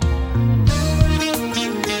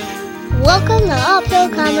Welcome to Uphill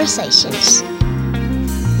Conversations.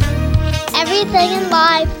 Everything in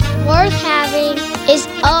life worth having is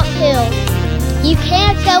uphill. You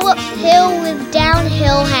can't go uphill with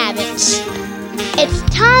downhill habits. It's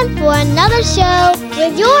time for another show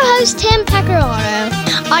with your host, Tim Pecoraro.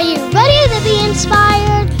 Are you ready to be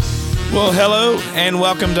inspired? Well, hello and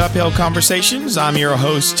welcome to Uphill Conversations. I'm your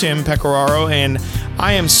host, Tim Pecoraro, and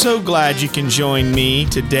I am so glad you can join me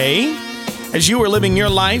today as you are living your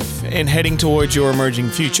life and heading towards your emerging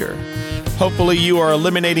future. Hopefully you are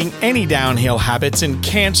eliminating any downhill habits and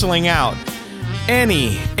canceling out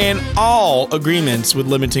any and all agreements with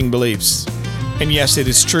limiting beliefs. And yes, it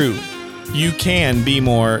is true. You can be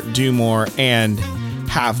more, do more, and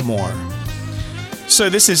have more. So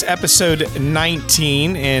this is episode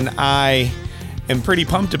 19, and I am pretty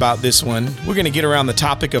pumped about this one. We're going to get around the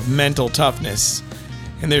topic of mental toughness.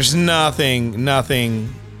 And there's nothing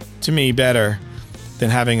to me better than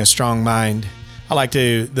having a strong mind.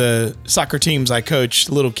 The soccer teams I coach,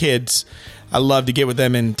 little kids, I love to get with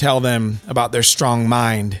them and tell them about their strong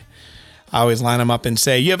mind. I always line them up and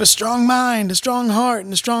say, you have a strong mind, a strong heart,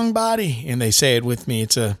 and a strong body. And they say it with me.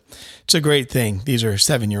 It's a great thing. These are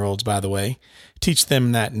 7-year-olds, by the way. Teach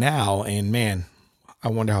them that now, and man, I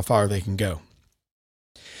wonder how far they can go.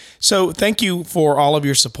 So thank you for all of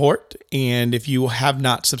your support. And if you have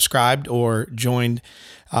not subscribed or joined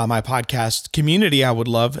my podcast community, I would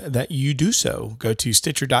love that you do so. Go to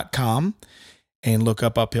Stitcher.com and look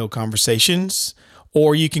up Uphill Conversations,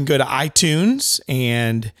 or you can go to iTunes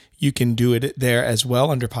and you can do it there as well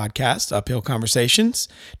under podcast, Uphill Conversations.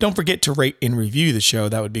 Don't forget to rate and review the show.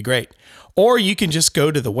 That would be great. Or you can just go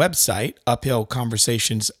to the website,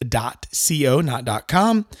 uphillconversations.co, not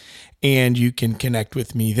 .com, and you can connect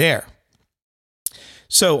with me there.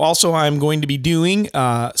 So also I'm going to be doing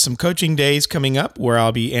some coaching days coming up where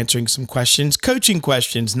I'll be answering some questions, coaching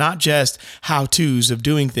questions, not just how-tos of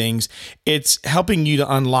doing things. It's helping you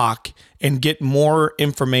to unlock and get more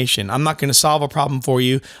information. I'm not going to solve a problem for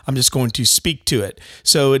you. I'm just going to speak to it.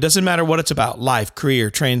 So it doesn't matter what it's about, life,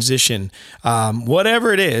 career, transition,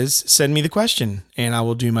 whatever it is, send me the question and I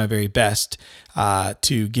will do my very best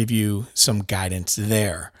to give you some guidance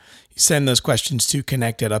there. Send those questions to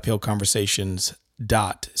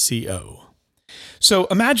connect@uphillconversations.co. So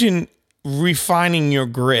imagine refining your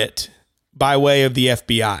grit by way of the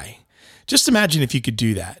FBI. Just imagine if you could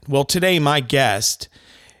do that. Well, today my guest,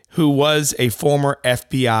 who was a former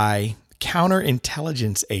FBI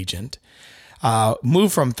counterintelligence agent,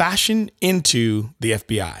 moved from fashion into the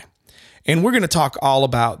FBI. And we're going to talk all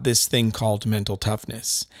about this thing called mental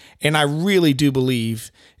toughness. And I really do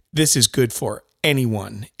believe this is good for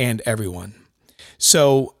anyone and everyone.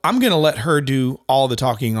 So I'm going to let her do all the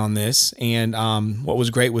talking on this. And what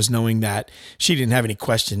was great was knowing that she didn't have any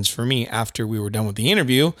questions for me after we were done with the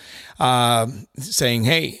interview, saying,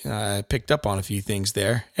 hey, I picked up on a few things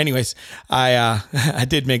there. Anyways, I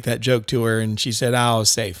did make that joke to her and she said, I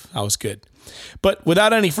was safe. I was good. But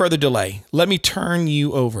without any further delay, let me turn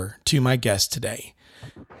you over to my guest today.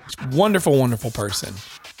 Wonderful, wonderful person,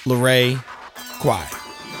 Lorraine Kwai.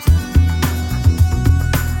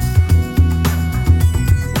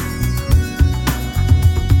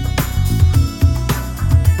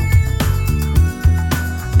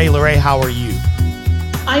 Hey, Lorraine, how are you?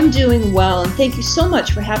 I'm doing well, and thank you so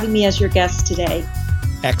much for having me as your guest today.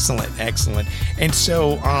 Excellent. And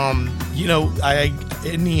so,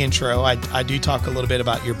 in the intro, I do talk a little bit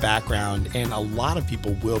about your background, and a lot of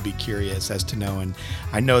people will be curious as to know, and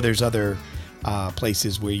I know there's other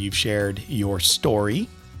places where you've shared your story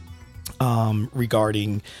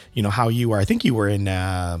regarding, how you were. I think you were in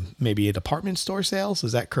maybe a department store sales.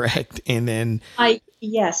 Is that correct? And then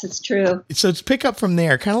yes, it's true. So to pick up from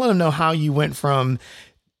there, kind of let them know how you went from,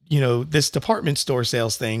 this department store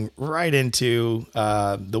sales thing right into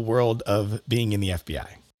the world of being in the FBI.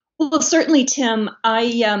 Well, certainly, Tim.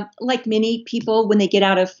 I, like many people, when they get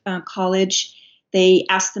out of college, they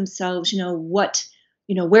ask themselves,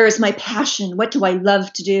 where is my passion? What do I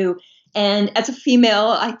love to do? And as a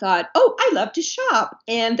female, I thought, I love to shop.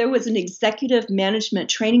 And there was an executive management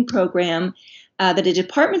training program that a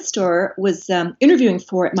department store was interviewing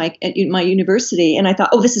for at my university. And I thought,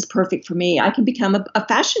 this is perfect for me. I can become a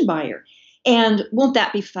fashion buyer. And won't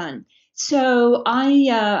that be fun? So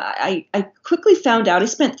I quickly found out. I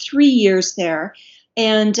spent 3 years there.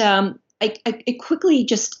 And I quickly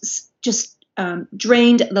just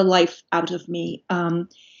drained the life out of me.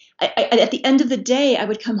 At the end of the day, I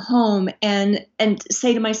would come home and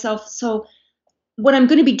say to myself, so what I'm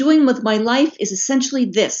going to be doing with my life is essentially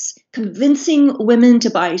this: convincing women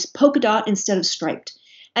to buy polka dot instead of striped.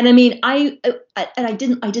 And I mean, I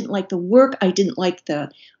didn't like the work. I didn't like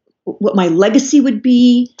what my legacy would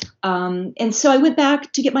be. And so I went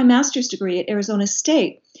back to get my master's degree at Arizona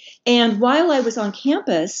State. And while I was on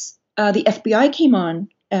campus, the FBI came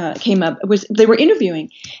up. They were interviewing,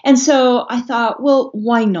 and so I thought, well,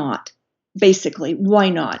 why not? Basically, why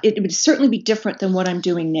not? It would certainly be different than what I'm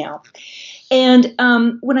doing now. And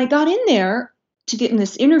when I got in there to get in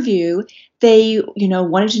this interview, they,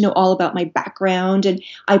 wanted to know all about my background, and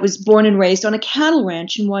I was born and raised on a cattle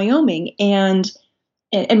ranch in Wyoming, and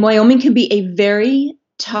Wyoming can be a very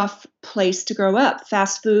tough place to grow up.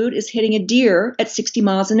 Fast food is hitting a deer at 60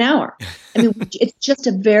 miles an hour. I mean, it's just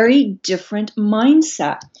a very different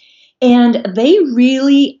mindset. And they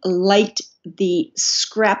really liked the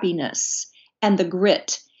scrappiness and the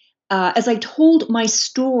grit. As I told my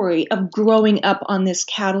story of growing up on this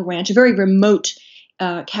cattle ranch, a very remote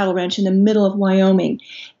cattle ranch in the middle of Wyoming,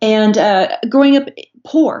 and growing up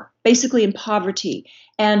poor, basically in poverty,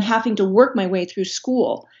 and having to work my way through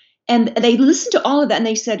school. And they listened to all of that and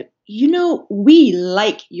they said, we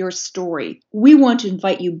like your story. We want to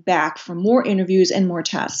invite you back for more interviews and more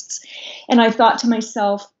tests. And I thought to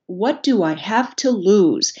myself, what do I have to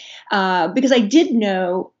lose? Because I did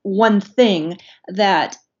know one thing,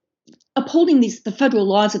 that upholding the federal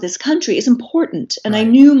laws of this country is important. And I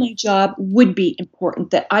knew my job would be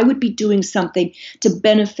important, that I would be doing something to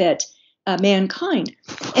benefit mankind.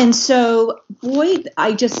 And so, boy,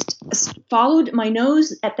 I just followed my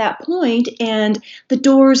nose at that point, and the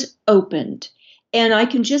doors opened. And I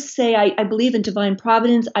can just say I believe in divine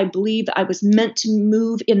providence. I believe I was meant to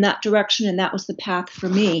move in that direction, and that was the path for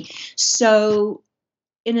me. So,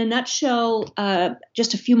 in a nutshell,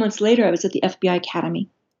 just a few months later, I was at the FBI Academy.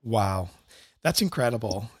 Wow. That's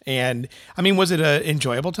incredible. And I mean, was it an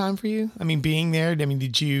enjoyable time for you? I mean, being there, I mean,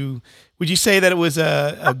 would you say that it was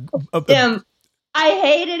I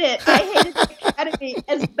hated it. I hated the academy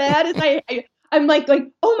as bad as I'm like,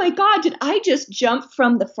 oh my God, did I just jump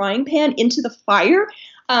from the frying pan into the fire?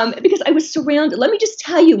 Because I was surrounded. Let me just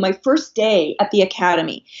tell you, my first day at the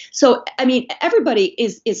academy. So, I mean, everybody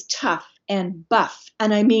is tough and buff.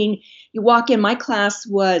 And I mean, you walk in, my class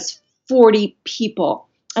was 40 people.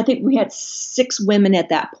 I think we had 6 women at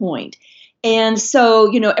that point. And so,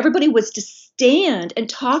 everybody was to stand and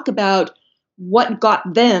talk about what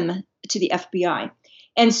got them to the FBI.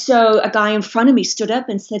 And so a guy in front of me stood up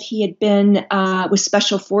and said he had been with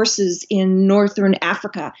special forces in northern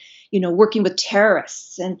Africa, working with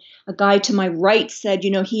terrorists. And a guy to my right said,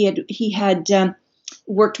 he had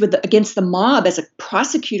worked against the mob as a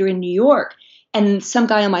prosecutor in New York. And some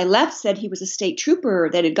guy on my left said he was a state trooper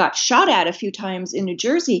that had got shot at a few times in New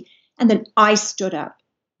Jersey. And then I stood up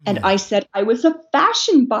and I said I was a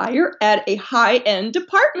fashion buyer at a high-end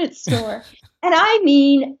department store. And I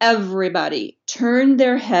mean, everybody turned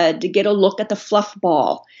their head to get a look at the fluff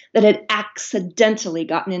ball that had accidentally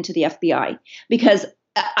gotten into the FBI, because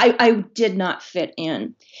I did not fit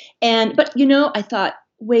in. But I thought,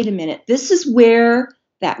 wait a minute, this is where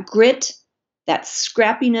that grit, that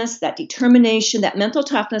scrappiness, that determination, that mental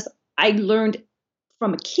toughness I learned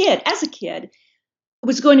as a kid,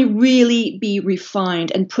 was going to really be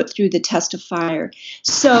refined and put through the test of fire.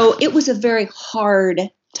 So it was a very hard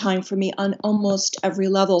time for me on almost every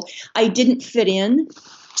level. I didn't fit in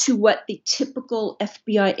to what the typical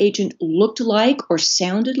FBI agent looked like or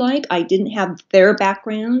sounded like. I didn't have their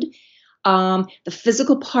background. The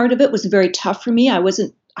physical part of it was very tough for me.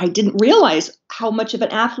 I didn't realize how much of an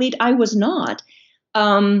athlete I was not.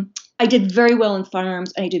 I did very well in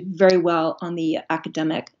firearms, and I did very well on the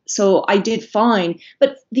academic. So I did fine.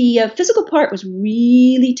 But the physical part was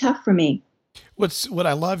really tough for me. What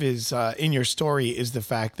I love is in your story is the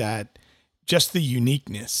fact that just the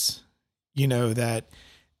uniqueness, that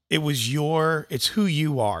it's who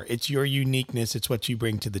you are. It's your uniqueness. It's what you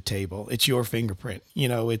bring to the table. It's your fingerprint.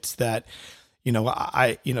 It's that,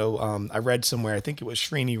 I read somewhere, I think it was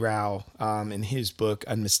Srini Rao in his book,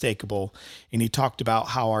 Unmistakable, and he talked about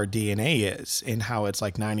how our DNA is and how it's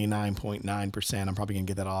like 99.9%. I'm probably going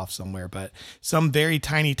to get that off somewhere, but some very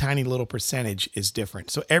tiny, tiny little percentage is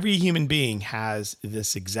different. So every human being has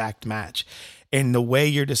this exact match. And the way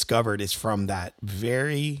you're discovered is from that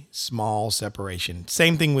very small separation.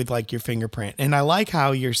 Same thing with like your fingerprint. And I like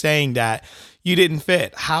how you're saying that you didn't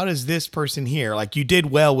fit. How does this person here, like you did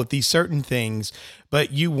well with these certain things,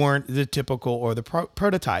 but you weren't the typical or the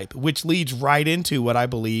prototype, which leads right into what I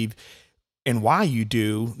believe and why you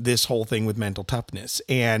do this whole thing with mental toughness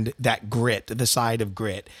and that grit, the side of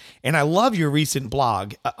grit. And I love your recent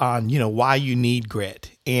blog on, why you need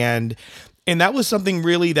grit. And that was something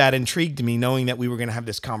really that intrigued me, knowing that we were going to have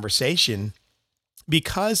this conversation,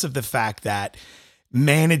 because of the fact that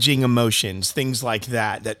managing emotions, things like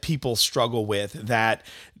that people struggle with, that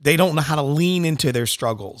they don't know how to lean into their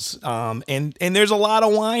struggles. And there's a lot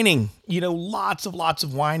of whining, lots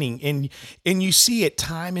of whining, and you see it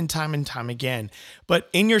time and time and time again. But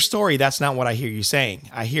in your story, that's not what I hear you saying.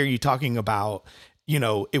 I hear you talking about,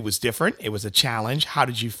 it was different. It was a challenge. How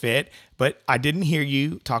did you fit? But I didn't hear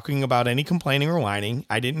you talking about any complaining or whining.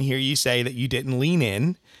 I didn't hear you say that you didn't lean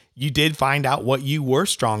in. You did find out what you were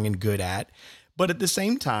strong and good at. But at the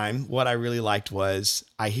same time, what I really liked was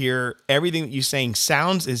I hear everything that you're saying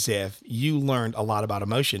sounds as if you learned a lot about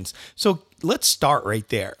emotions. So let's start right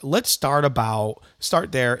there. Let's start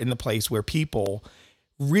there in the place where people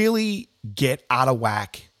really get out of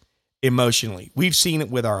whack emotionally. We've seen it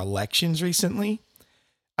with our elections recently.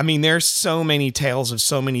 I mean, there's so many tales of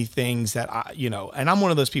so many things that and I'm one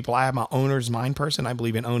of those people. I am an owner's mind person. I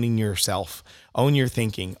believe in owning yourself, own your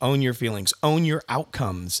thinking, own your feelings, own your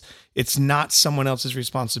outcomes. It's not someone else's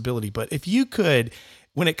responsibility. But if you could,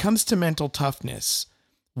 when it comes to mental toughness,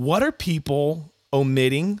 what are people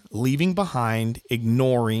omitting, leaving behind,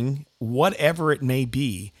 ignoring, whatever it may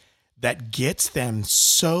be, that gets them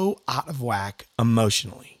so out of whack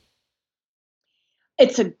emotionally?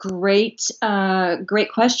 It's a great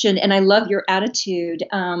question, and I love your attitude.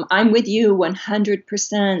 I'm with you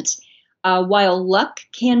 100%. While luck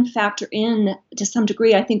can factor in to some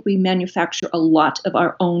degree, I think we manufacture a lot of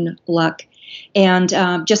our own luck. And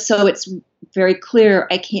just so it's very clear,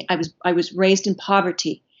 I was raised in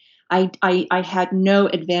poverty. I had no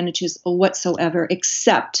advantages whatsoever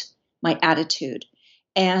except my attitude.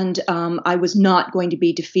 And I was not going to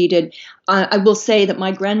be defeated. I will say that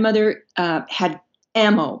my grandmother had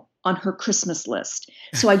ammo on her Christmas list.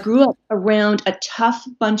 So I grew up around a tough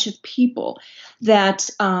bunch of people that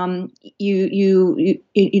you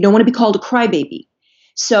don't want to be called a crybaby.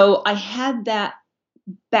 So I had that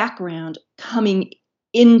background coming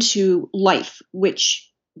into life, which,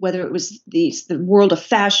 whether it was the world of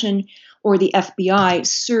fashion or the FBI,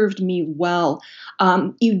 served me well.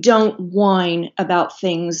 You don't whine about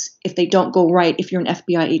things if they don't go right if you're an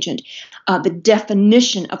FBI agent. The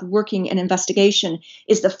definition of working an investigation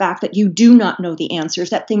is the fact that you do not know the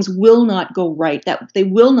answers, that things will not go right, that they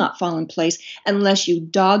will not fall in place unless you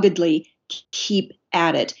doggedly keep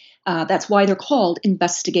at it. That's why they're called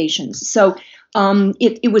investigations. So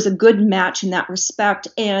it was a good match in that respect.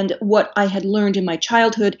 And what I had learned in my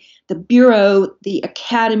childhood, the Bureau, the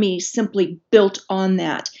Academy simply built on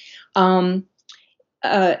that.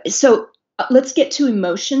 So let's get to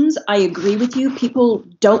emotions. I agree with you. People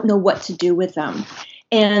don't know what to do with them.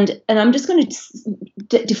 And I'm just going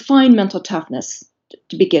to define mental toughness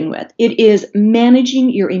to begin with. It is managing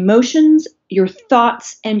your emotions, your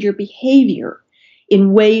thoughts, and your behavior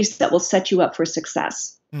in ways that will set you up for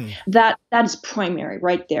success. That is primary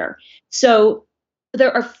right there. So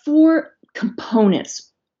there are 4 components,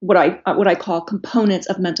 what I call components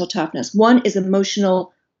of mental toughness. One is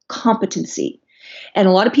emotional competency. And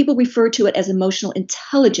a lot of people refer to it as emotional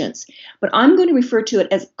intelligence, but I'm going to refer to it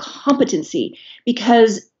as competency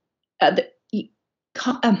because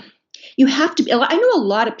you have to be. I know a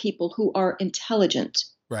lot of people who are intelligent,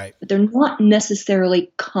 right, but they're not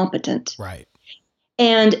necessarily competent. Right.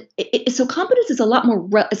 And so competence is a lot more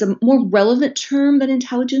is a more relevant term than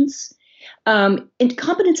intelligence. And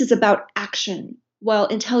competence is about action, while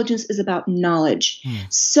intelligence is about knowledge.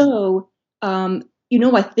 So,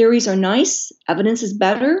 why theories are nice, evidence is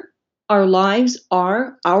better. Our lives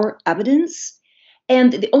are our evidence.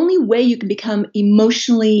 And the only way you can become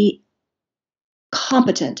emotionally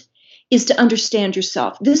competent is to understand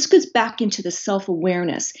yourself. This goes back into the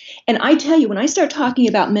self-awareness. And I tell you, when I start talking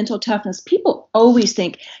about mental toughness, people always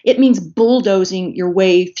think it means bulldozing your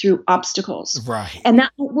way through obstacles. Right. And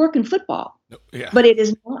that won't work in football. Yeah. But it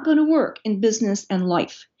is not going to work in business and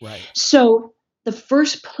life. Right. So the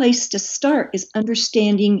first place to start is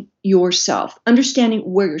understanding yourself, understanding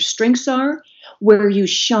where your strengths are, where you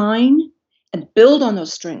shine, and build on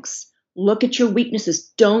those strengths. Look at your weaknesses.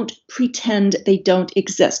 Don't pretend they don't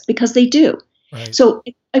exist, because they do. Right. So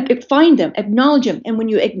find them, acknowledge them. And when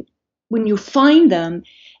you find them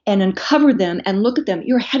and uncover them and look at them,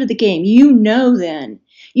 you're ahead of the game. You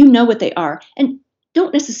know what they are. And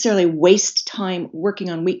don't necessarily waste time working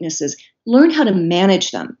on weaknesses. Learn how to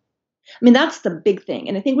manage them. I mean, that's the big thing.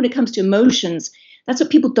 And I think when it comes to emotions, that's what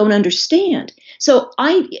people don't understand. So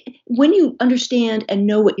when you understand and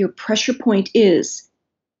know what your pressure point is,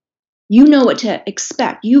 you know what to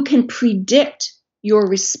expect. You can predict your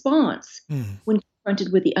response when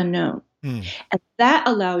confronted with the unknown. And that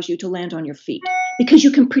allows you to land on your feet because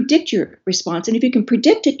you can predict your response. And if you can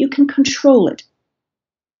predict it, you can control it.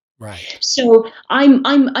 Right. So I'm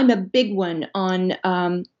a big one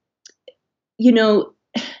on you know,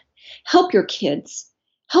 help your kids.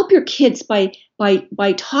 Help your kids by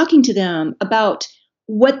talking to them about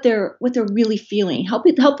what they're really feeling. Help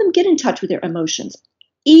them get in touch with their emotions,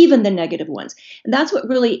 even the negative ones. And that's what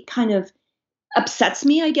really kind of upsets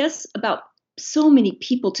me, I guess, about so many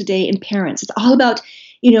people today and parents. It's all about,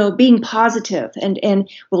 being positive, and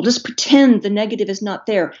we'll just pretend the negative is not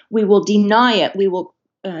there. We will deny it. We will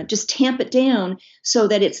just tamp it down so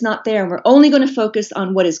that it's not there. And we're only going to focus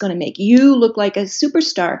on what is going to make you look like a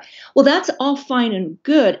superstar. Well, that's all fine and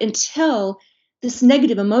good until this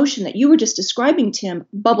negative emotion that you were just describing, Tim,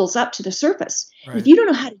 bubbles up to the surface. And if Right. you don't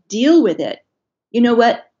know how to deal with it, you know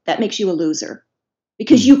what? That makes you a loser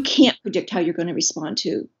because Mm. you can't predict how you're going to respond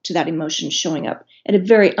to that emotion showing up at a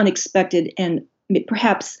very unexpected and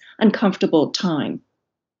perhaps uncomfortable time.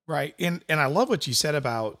 Right. And I love what you said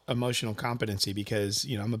about emotional competency because,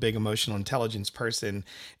 I'm a big emotional intelligence person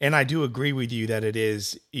and I do agree with you that it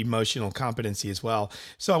is emotional competency as well.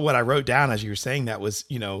 So what I wrote down as you were saying that was,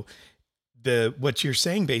 the what you're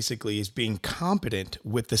saying basically is being competent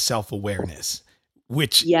with the self-awareness,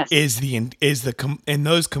 which Yes, and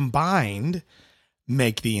those combined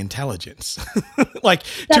make the intelligence. Like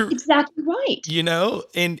that's to exactly right.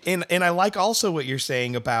 and I like also what you're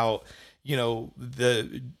saying about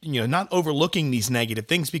not overlooking these negative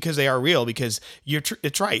things because they are real, because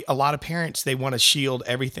it's right, a lot of parents, they want to shield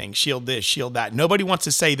everything, shield this, shield that. Nobody wants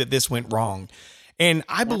to say that this went wrong. And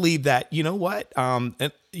I Yeah. believe that, even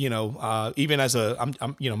as I'm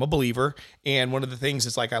a believer. And one of the things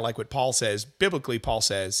is, like, I like what Paul says, biblically, Paul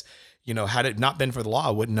says, had it not been for the law,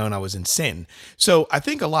 I wouldn't known I was in sin. So I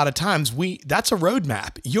think a lot of times that's a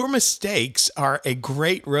roadmap. Your mistakes are a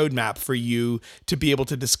great roadmap for you to be able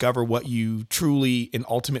to discover what you truly and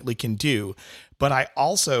ultimately can do. But I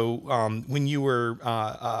also, when you were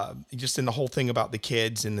just in the whole thing about the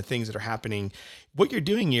kids and the things that are happening, what you're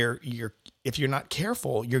doing, if you're not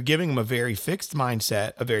careful, you're giving them a very fixed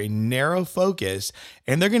mindset, a very narrow focus,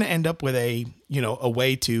 and they're going to end up with a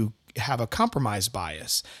way to have a compromise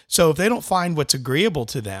bias. So if they don't find what's agreeable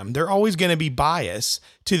to them, they're always going to be biased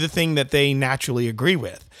to the thing that they naturally agree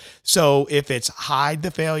with. So if it's hide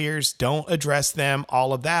the failures, don't address them,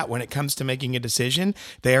 all of that, when it comes to making a decision,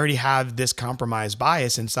 they already have this compromise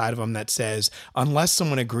bias inside of them that says, unless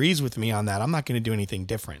someone agrees with me on that, I'm not going to do anything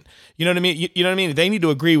different. You know what I mean? You know what I mean? They need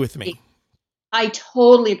to agree with me. I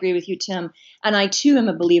totally agree with you, Tim. And I too am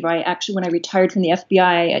a believer. I actually, when I retired from the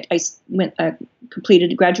FBI,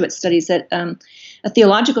 completed graduate studies at a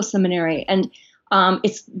theological seminary, and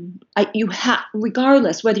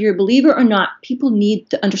regardless whether you're a believer or not, people need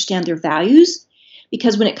to understand their values,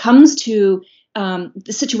 because when it comes to the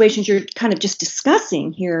situations you're kind of just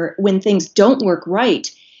discussing here, when things don't work right,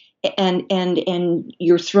 and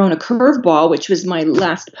you're thrown a curveball, which was my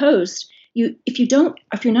last post. If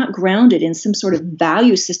you're not grounded in some sort of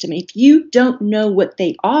value system, if you don't know what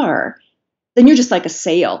they are, then you're just like a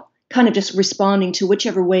sail, kind of just responding to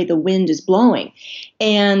whichever way the wind is blowing.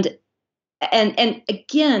 And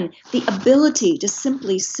again, the ability to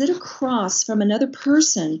simply sit across from another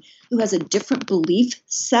person who has a different belief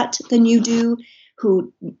set than you do,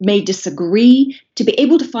 who may disagree, to be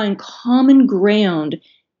able to find common ground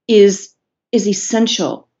is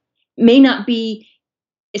essential. May not be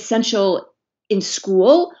essential in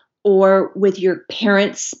school or with your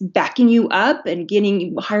parents backing you up and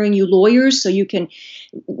hiring you lawyers so you can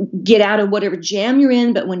get out of whatever jam you're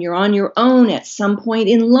in. But when you're on your own at some point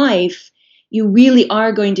in life, you really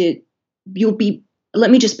are let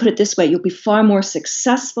me just put it this way, you'll be far more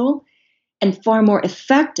successful and far more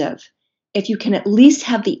effective if you can at least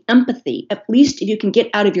have the empathy, at least if you can get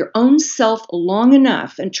out of your own self long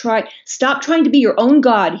enough and stop trying to be your own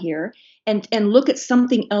God here, and look at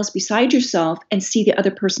something else beside yourself and see the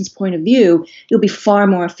other person's point of view. You'll be far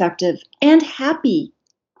more effective and happy,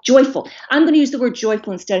 joyful. I'm going to use the word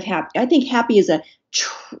joyful instead of happy. I think happy is a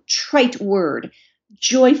trite word.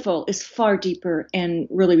 Joyful is far deeper and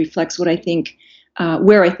really reflects where I think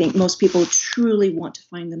most people truly want to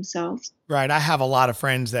find themselves. Right. I have a lot of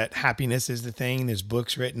friends that happiness is the thing. There's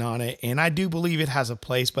books written on it. And I do believe it has a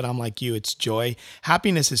place, but I'm like you, it's joy.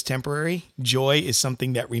 Happiness is temporary. Joy is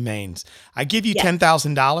something that remains. I give you Yes.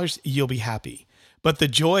 $10,000, you'll be happy. But the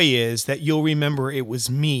joy is that you'll remember it was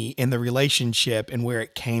me and the relationship and where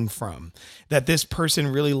it came from, that this person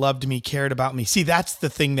really loved me, cared about me. See, that's the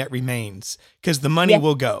thing that remains, because the money Yes.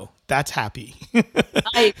 will go. That's happy.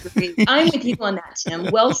 I agree. I'm with you on that,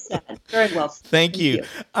 Tim. Well said. Very well said. Thank you.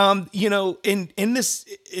 In this,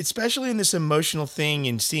 especially in this emotional thing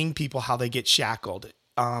and seeing people, how they get shackled.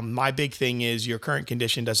 My big thing is your current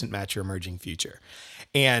condition doesn't match your emerging future.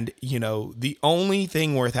 And, the only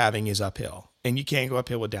thing worth having is uphill, and you can't go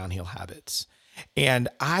uphill with downhill habits. And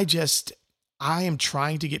I am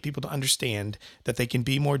trying to get people to understand that they can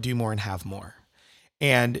be more, do more, and have more.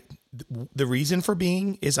 And the reason for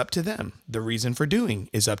being is up to them. The reason for doing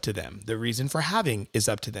is up to them. The reason for having is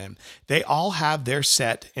up to them. They all have their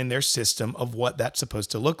set and their system of what that's supposed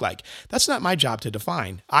to look like. That's not my job to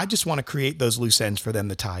define. I just want to create those loose ends for them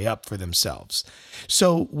to tie up for themselves.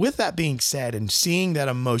 So with that being said, and seeing that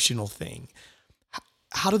emotional thing,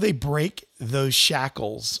 how do they break those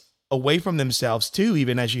shackles away from themselves too,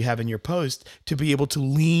 even as you have in your post, to be able to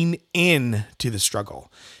lean in to the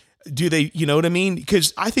struggle? Do they, you know what I mean?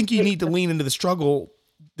 Because I think you need to lean into the struggle.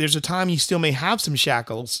 There's a time you still may have some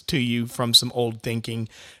shackles to you from some old thinking,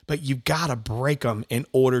 but you've got to break them in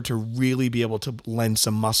order to really be able to lend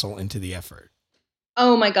some muscle into the effort.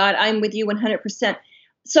 Oh my God, I'm with you 100%.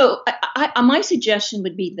 So my suggestion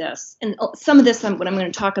would be this, and some of this, what I'm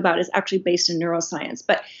going to talk about is actually based in neuroscience.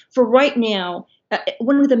 But for right now,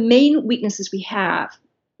 one of the main weaknesses we have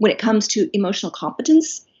when it comes to emotional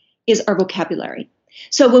competence is our vocabulary.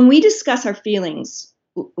 So when we discuss our feelings,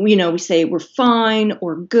 we say we're fine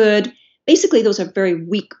or good. Basically, those are very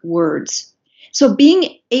weak words. So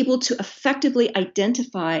being able to effectively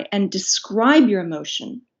identify and describe your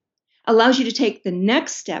emotion allows you to take the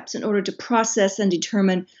next steps in order to process and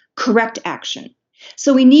determine correct action.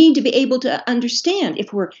 So we need to be able to understand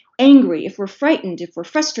if we're angry, if we're frightened, if we're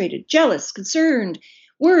frustrated, jealous, concerned,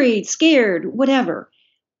 worried, scared, whatever.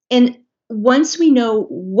 And once we know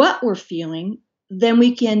what we're feeling, then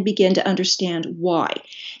we can begin to understand why.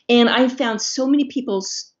 And I found so many people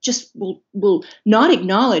just will not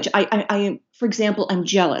acknowledge. I am, for example, I'm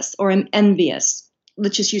jealous or I'm envious.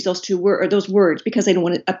 Let's just use those words because I don't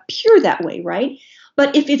want to appear that way, right?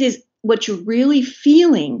 But if it is what you're really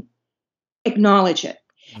feeling, acknowledge it.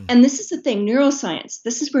 And this is the thing, neuroscience.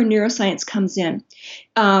 This is where neuroscience comes in.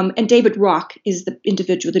 And David Rock is the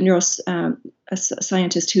individual, the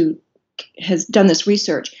neuroscientist who has done this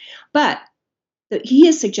research. But he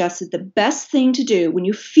has suggested the best thing to do when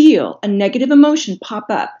you feel a negative emotion pop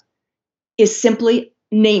up is simply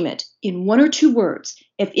name it in one or two words.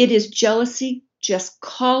 If it is jealousy, just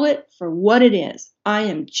call it for what it is. I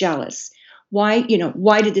am jealous. Why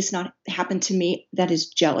did this not happen to me? That is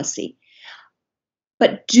jealousy.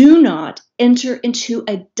 But do not enter into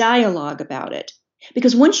a dialogue about it.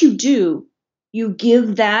 Because once you do, you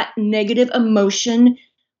give that negative emotion,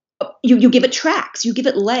 you give it tracks, you give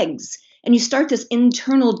it legs. And you start this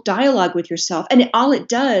internal dialogue with yourself. And all it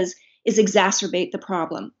does is exacerbate the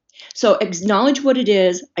problem. So acknowledge what it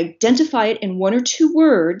is, identify it in one or two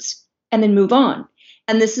words, and then move on.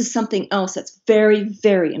 And this is something else that's very,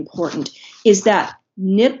 very important, is that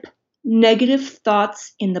nip negative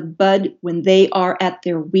thoughts in the bud when they are at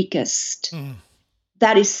their weakest.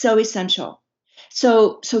 That is so essential.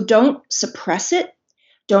 So don't suppress it.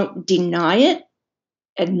 Don't deny it.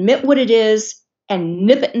 Admit what it is and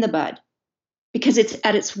nip it in the bud. Because it's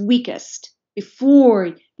at its weakest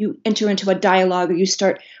before you enter into a dialogue or you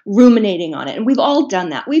start ruminating on it. And we've all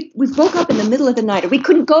done that. We woke up in the middle of the night or we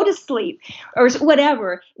couldn't go to sleep or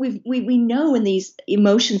whatever. We know when these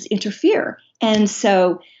emotions interfere. And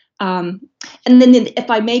so, and then if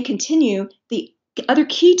I may continue, the other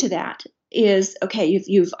key to that is, okay,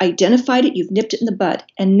 you've identified it, you've nipped it in the bud.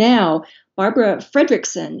 And now Barbara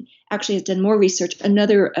Fredrickson actually has done more research,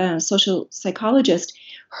 another social psychologist.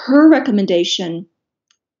 Her recommendation,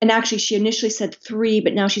 and actually she initially said 3,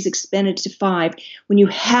 but now she's expanded to 5. When you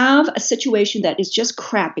have a situation that is just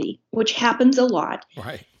crappy, which happens a lot,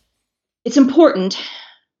 right, it's important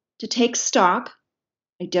to take stock,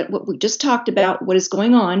 what we just talked about, what is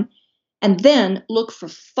going on, and then look for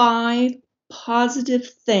 5 positive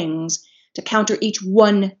things to counter each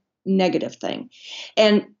one negative thing.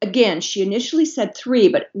 And again, she initially said 3,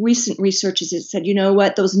 but recent research has said, you know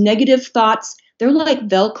what, those negative thoughts, they're like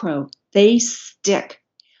Velcro. They stick.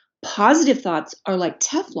 Positive thoughts are like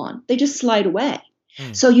Teflon. They just slide away.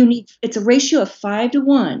 So it's a ratio of 5 to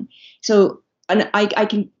 1. So and I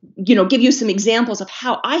can, give you some examples of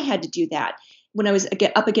how I had to do that when I was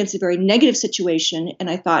up against a very negative situation and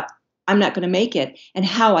I thought, I'm not going to make it, and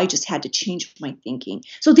how I just had to change my thinking.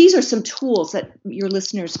 So these are some tools that your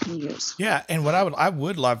listeners can use. Yeah. And what I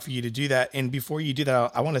would love for you to do that. And before you do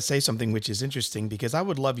that, I want to say something which is interesting because I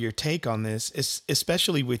would love your take on this,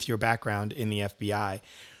 especially with your background in the FBI.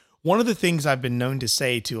 One of the things I've been known to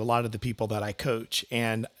say to a lot of the people that I coach,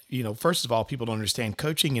 and, first of all, people don't understand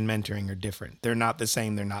coaching and mentoring are different. They're not the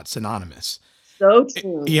same. They're not synonymous. So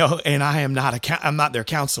true. And I'm not their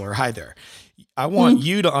counselor either. I want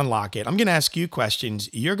you to unlock it. I'm going to ask you questions.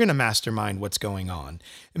 You're going to mastermind what's going on.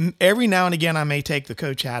 Every now and again, I may take the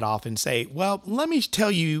coach hat off and say, well, let me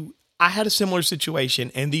tell you, I had a similar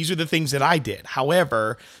situation and these are the things that I did.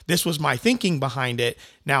 However, this was my thinking behind it.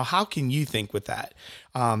 Now, how can you think with that?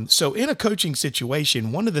 So in a coaching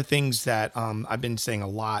situation, one of the things that I've been saying a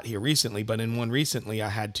lot here recently, but in one recently, I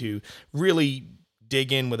had to really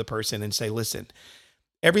dig in with a person and say, listen,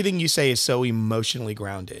 everything you say is so emotionally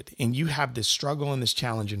grounded and you have this struggle and this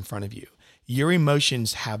challenge in front of you. Your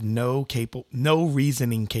emotions have no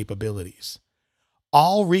reasoning capabilities.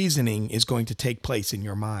 All reasoning is going to take place in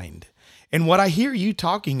your mind. And what I hear you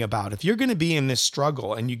talking about, if you're going to be in this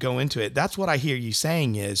struggle and you go into it, that's what I hear you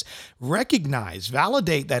saying is recognize,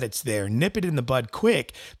 validate that it's there, nip it in the bud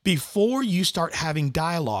quick before you start having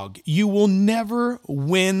dialogue. You will never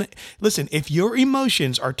win. Listen, if your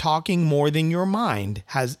emotions are talking more than your mind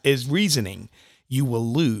is reasoning, you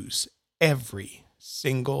will lose every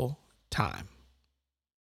single time.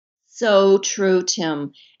 So true,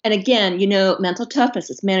 Tim. And again, mental toughness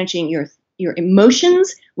is managing your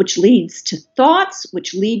emotions, which leads to thoughts,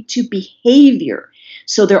 which lead to behavior.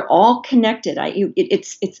 So they're all connected.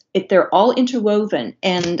 They're all interwoven,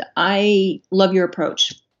 and I love your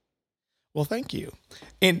approach. Well, thank you.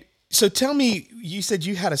 And so tell me, you said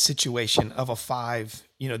you had a situation of a 5,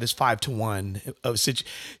 this 5-to-1 of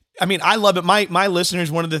I mean, I love it. My listeners,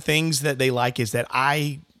 one of the things that they like is that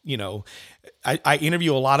I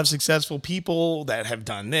interview a lot of successful people that have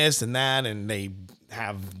done this and that, and they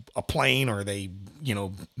have a plane or they,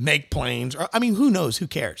 make planes. Or, I mean, who knows? Who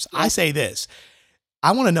cares? Yeah. I say this.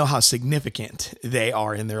 I want to know how significant they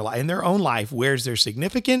are in their life, in their own life. Where's their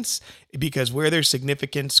significance? Because where there's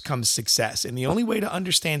significance comes success. And the only way to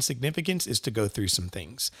understand significance is to go through some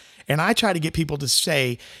things. And I try to get people to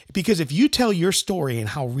say, because if you tell your story and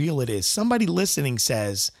how real it is, somebody listening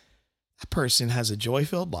says, that person has a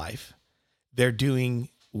joy-filled life. They're doing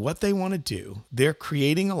what they want to do. They're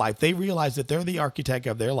creating a life. They realize that they're the architect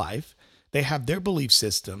of their life. They have their belief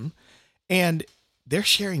system and they're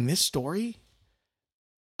sharing this story.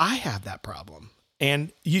 I have that problem.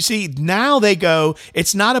 And you see, now they go,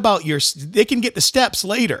 it's not about they can get the steps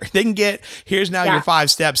later. They can get, here's now your 5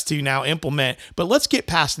 steps to now implement, but let's get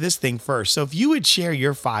past this thing first. So if you would share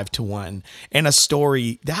your 5-to-1 and a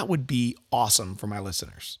story, that would be awesome for my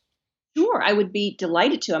listeners. Sure, I would be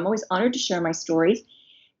delighted to. I'm always honored to share my stories.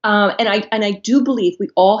 And I do believe we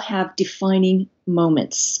all have defining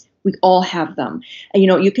moments. We all have them. And,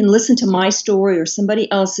 you can listen to my story or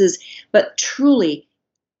somebody else's, but truly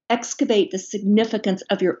excavate the significance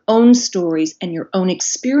of your own stories and your own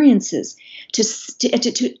experiences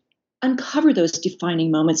to uncover those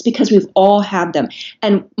defining moments, because we've all had them.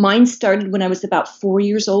 And mine started when I was about 4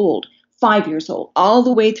 years old. 5 years old, all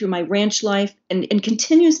the way through my ranch life and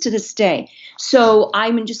continues to this day. So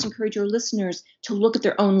I would just encourage your listeners to look at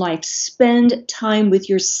their own life. Spend time with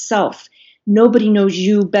yourself. Nobody knows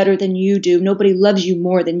you better than you do. Nobody loves you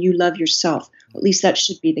more than you love yourself. At least that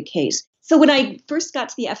should be the case. So when I first got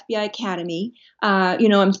to the FBI Academy,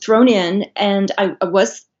 I'm thrown in, and I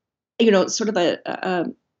was, sort of a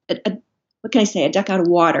what can I say, a duck out of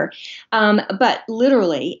water. But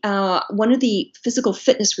literally, one of the physical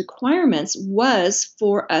fitness requirements was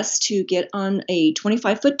for us to get on a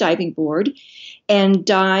 25-foot diving board and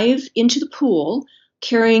dive into the pool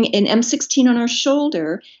carrying an M16 on our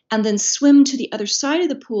shoulder and then swim to the other side of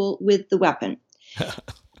the pool with the weapon.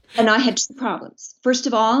 And I had 2 problems. First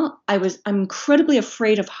of all, I'm incredibly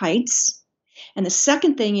afraid of heights. And the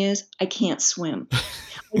second thing is I can't swim.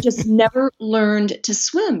 I just never learned to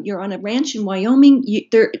swim. You're on a ranch in Wyoming.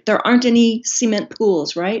 There aren't any cement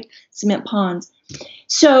pools, right? Cement ponds.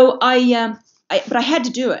 So but I had to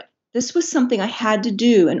do it. This was something I had to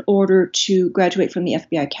do in order to graduate from the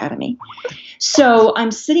FBI Academy. So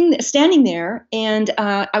I'm standing there, and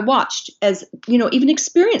I watched as, even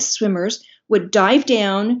experienced swimmers would dive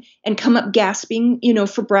down and come up gasping,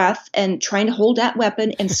 for breath and trying to hold that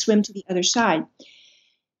weapon and swim to the other side.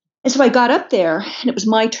 And so I got up there, and it was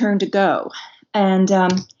my turn to go. And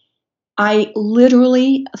I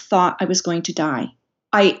literally thought I was going to die.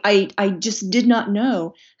 I just did not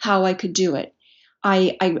know how I could do it.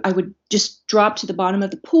 I would just drop to the bottom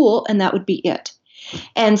of the pool, and that would be it.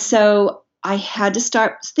 And so I had to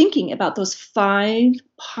start thinking about those 5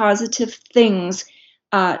 positive things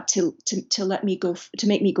to let me go, to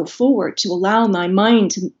make me go forward, to allow my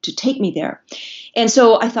mind to take me there. And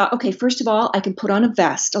so I thought, okay, first of all, I can put on a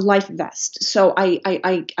vest, a life vest. So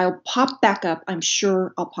I'll pop back up. I'm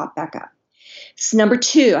sure I'll pop back up. So number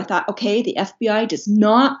 2, I thought, okay, the FBI does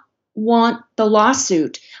not want the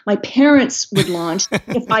lawsuit my parents would launch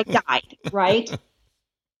if I died, right?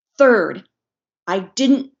 Third, I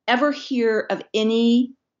didn't ever hear of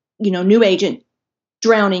any, new agent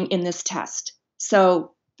drowning in this test.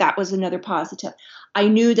 So that was another positive. I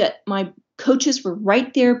knew that my coaches were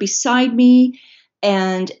right there beside me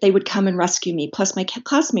and they would come and rescue me. Plus, my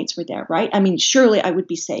classmates were there, right? I mean, surely I would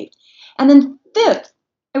be saved. And then, fifth,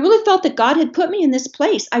 I really felt that God had put me in this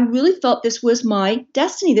place. I really felt this was my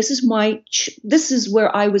destiny. This is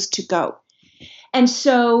where I was to go. And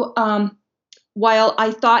so, while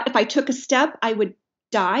I thought if I took a step, I would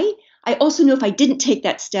die, I also knew if I didn't take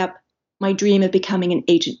that step, my dream of becoming an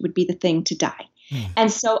agent would be the thing to die.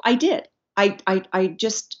 And so I did. I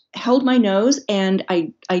just held my nose and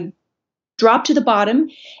I dropped to the bottom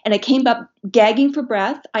and I came up gagging for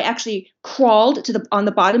breath. I actually crawled on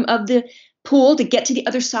the bottom of the pool to get to the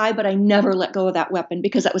other side, but I never let go of that weapon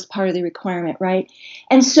because that was part of the requirement, right?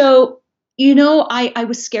 And so, I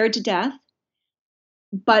was scared to death,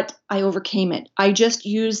 but I overcame it. I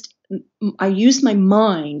used my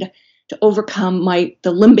mind to overcome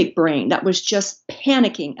the limbic brain that was just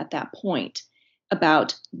panicking at that point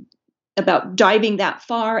about diving that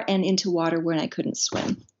far and into water when I couldn't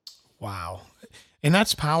swim. Wow. And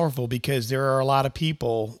that's powerful because there are a lot of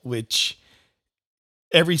people which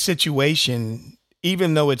every situation,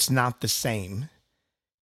 even though it's not the same,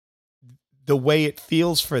 the way it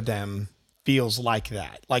feels for them feels like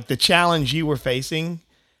that. Like the challenge you were facing,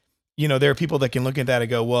 there are people that can look at that and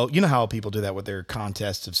go, well, you know how people do that with their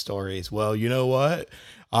contests of stories. Well, you know what?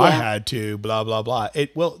 I had to, blah, blah, blah.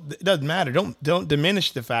 It doesn't matter. Don't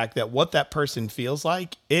diminish the fact that what that person feels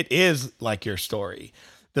like, it is like your story.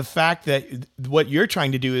 The fact that what you're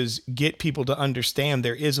trying to do is get people to understand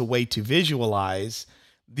there is a way to visualize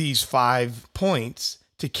these 5 points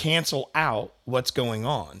to cancel out what's going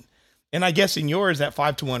on. And I guess in yours, that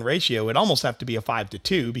 5-to-1 ratio, it almost have to be a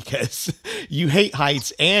 5-to-2 because you hate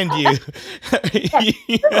heights and you,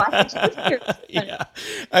 yeah.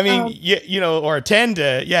 I mean, or a 10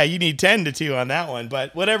 to, you need 10-to-2 on that one,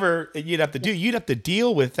 but whatever you'd have to do, you'd have to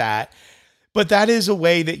deal with that. But that is a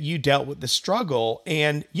way that you dealt with the struggle.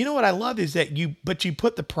 And what I love is that you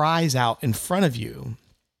put the prize out in front of you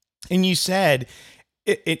and you said,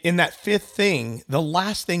 in that fifth thing, the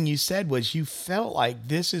last thing you said was you felt like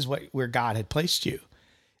this is where God had placed you.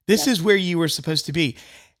 This is where you were supposed to be.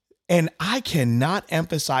 And I cannot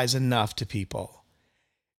emphasize enough to people.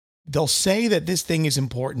 They'll say that this thing is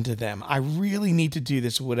important to them. I really need to do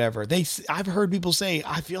this or whatever. I've heard people say,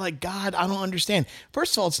 I feel like God, I don't understand.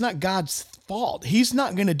 First of all, it's not God's fault. He's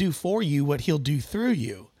not going to do for you what he'll do through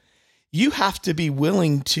you. You have to be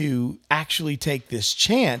willing to actually take this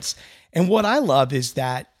chance. And what I love is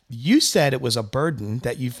that you said it was a burden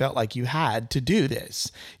that you felt like you had to do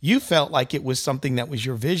this. You felt like it was something that was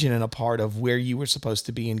your vision and a part of where you were supposed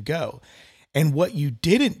to be and go. And what you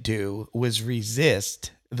didn't do was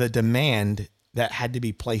resist the demand that had to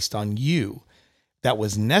be placed on you that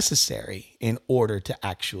was necessary in order to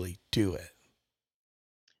actually do it.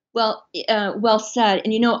 Well, well said.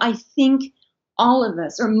 And, I think all of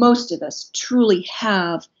us, or most of us, truly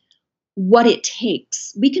have what it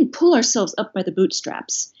takes. We can pull ourselves up by the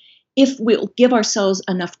bootstraps if we'll give ourselves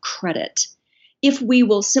enough credit, if we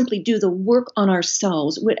will simply do the work on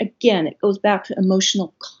ourselves. Again, it goes back to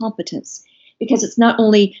emotional competence, because it's not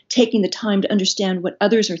only taking the time to understand what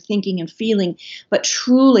others are thinking and feeling, but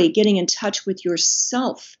truly getting in touch with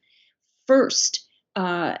yourself first,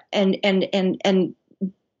 and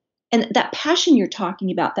that passion you're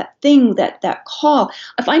talking about, that thing, that call.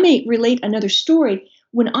 If I may relate another story,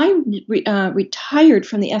 when I retired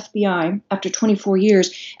from the FBI after 24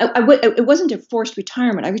 years, it wasn't a forced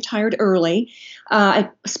retirement. I retired early. I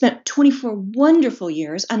spent 24 wonderful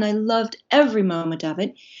years, and I loved every moment of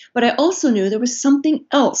it. But I also knew there was something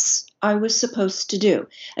else I was supposed to do.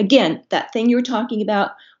 Again, that thing you were talking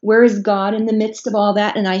about, where is God in the midst of all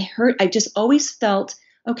that? And I just always felt,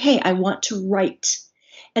 okay, I want to write.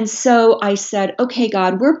 And so I said, okay,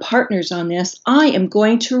 God, we're partners on this. I am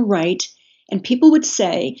going to write. And people would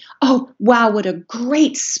say, oh, wow, what a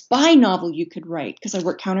great spy novel you could write, because I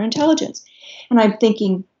work counterintelligence. And I'm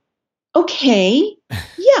thinking, okay,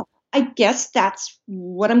 yeah, I guess that's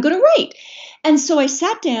what I'm going to write. And so I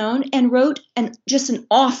sat down and wrote just an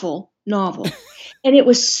awful novel. And it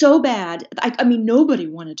was so bad. I mean, nobody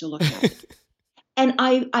wanted to look at it. And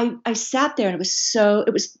I sat there, and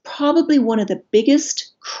it was probably one of the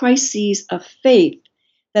biggest crises of faith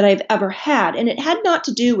that I've ever had. And it had not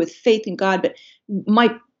to do with faith in God, but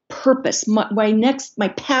my purpose, my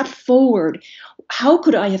path forward. How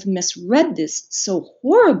could I have misread this so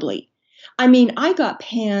horribly? I mean, I got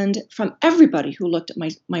panned from everybody who looked at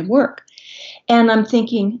my work. And I'm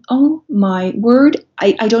thinking, oh my word,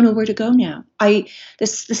 I don't know where to go now.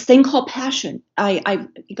 This thing called passion.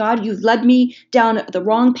 God, you've led me down the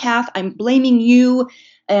wrong path. I'm blaming you,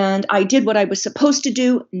 and I did what I was supposed to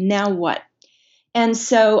do. Now what? And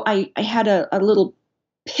so I had a little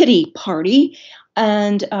pity party,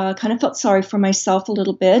 and kind of felt sorry for myself a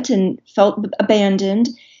little bit, and felt abandoned.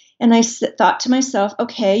 And thought to myself,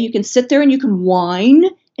 okay, you can sit there and you can whine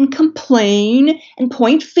and complain and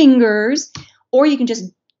point fingers, or you can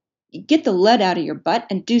just get the lead out of your butt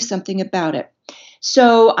and do something about it.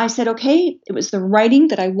 So I said, okay, it was the writing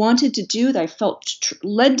that I wanted to do, that I felt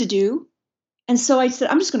led to do. And so I said,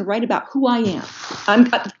 I'm just going to write about who I am.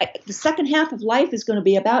 The second half of life is going to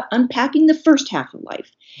be about unpacking the first half of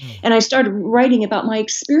life. And I started writing about my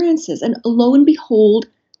experiences. And lo and behold,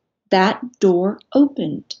 that door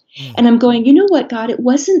opened. And I'm going, you know what, God, it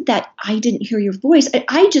wasn't that I didn't hear your voice.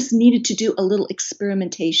 I just needed to do a little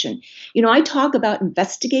experimentation. I talk about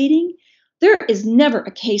investigating. There is never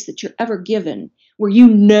a case that you're ever given where you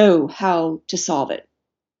know how to solve it.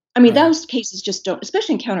 I mean, those cases just don't,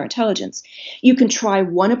 especially in counterintelligence. You can try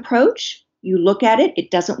one approach, you look at it,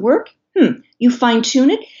 it doesn't work. You fine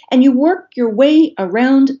tune it, and you work your way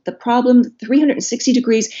around the problem 360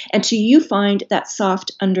 degrees until you find that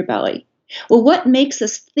soft underbelly. Well, what makes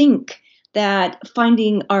us think that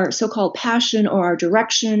finding our so-called passion or our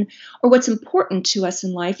direction or what's important to us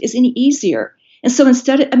in life is any easier? And so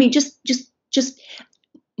instead, just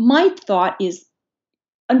my thought is,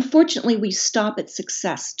 unfortunately, we stop at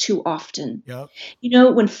success too often.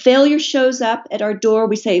 Yep. When failure shows up at our door,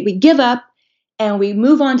 we give up and we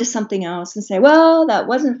move on to something else and say, well, that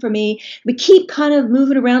wasn't for me. We keep kind of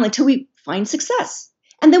moving around until we find success.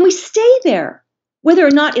 And then we stay there, whether or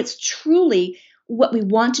not it's truly what we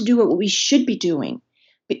want to do or what we should be doing.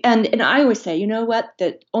 And I always say, you know what?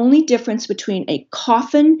 The only difference between a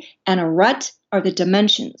coffin and a rut are the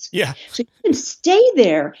dimensions. Yeah. So you can stay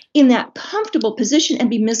there in that comfortable position and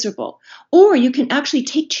be miserable. Or you can actually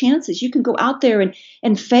take chances. You can go out there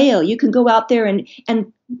and fail. You can go out there and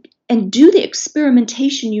do the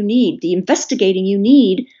experimentation you need, the investigating you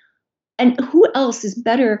need. And who else is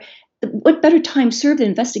better? What better time served than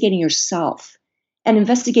investigating yourself and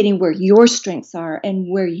investigating where your strengths are and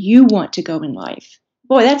where you want to go in life?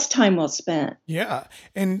 Boy, that's time well spent. Yeah.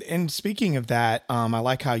 And speaking of that, I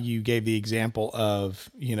like how you gave the example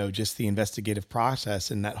of, just the investigative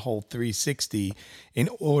process and that whole 360 in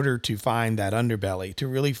order to find that underbelly, to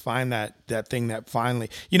really find that thing that finally,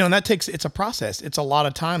 and it's a process. It's a lot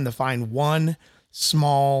of time to find one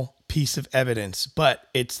small piece of evidence, but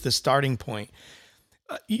it's the starting point.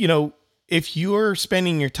 If you're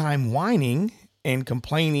spending your time whining and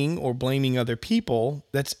complaining or blaming other people,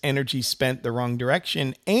 that's energy spent the wrong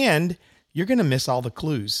direction, and you're going to miss all the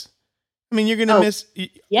clues. I mean, you're going to miss.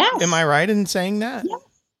 Yes. Am I right in saying that? Yes.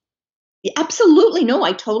 Yeah, absolutely. No,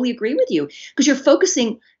 I totally agree with you, because your focus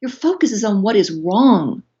is on what is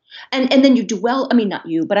wrong. And then you dwell, I mean, not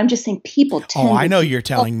you, but I'm just saying people tend I know you're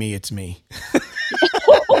telling me it's me.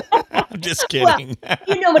 I'm just kidding. Well,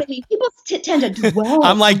 you know what I mean? People tend to dwell.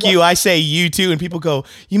 I'm like you. I say you too, and people go,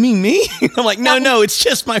 "You mean me?" I'm like, no, it's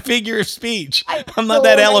just my figure of speech. I'm not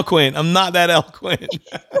that eloquent. And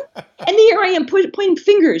here I am pointing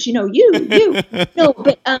fingers. You. No,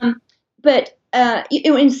 but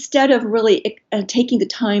instead of really taking the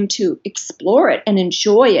time to explore it and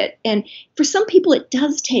enjoy it, and for some people it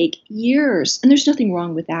does take years, and there's nothing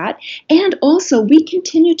wrong with that. And also, we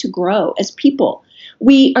continue to grow as people.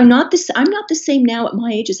 We are not I'm not the same now at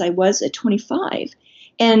my age as I was at 25,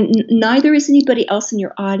 and neither is anybody else in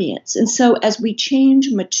your audience. And so as we change,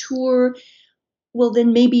 mature, well,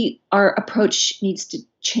 then maybe our approach needs to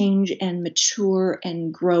change and mature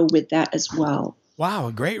and grow with that as well. Wow,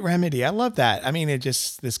 a great remedy. I love that. I mean,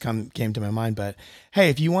 came to my mind, but hey,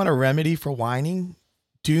 if you want a remedy for whining,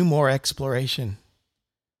 do more exploration.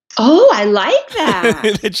 Oh, I like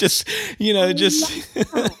that. It's just, it's,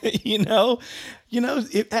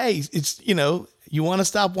 you want to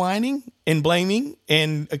stop whining and blaming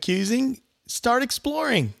and accusing, start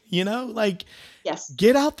exploring, yes,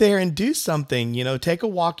 get out there and do something, take a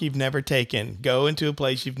walk you've never taken, go into a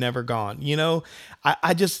place you've never gone.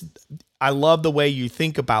 I love the way you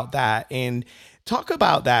think about that, and talk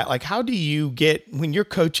about that. Like, how do you get, when you're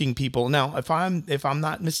coaching people now, if I'm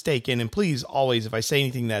not mistaken, and please always, if I say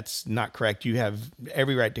anything that's not correct, you have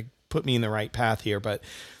every right to put me in the right path here, but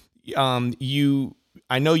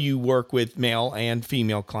I know you work with male and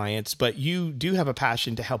female clients, but you do have a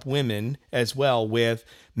passion to help women as well with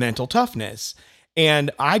mental toughness.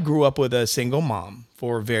 And I grew up with a single mom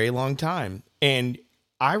for a very long time. And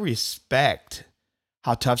I respect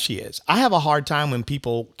how tough she is. I have a hard time when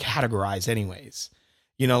people categorize anyways.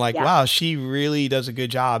 Like, Yeah. wow, she really does a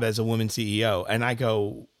good job as a woman CEO. And I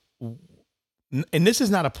go, and this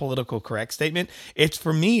is not a political correct statement. It's,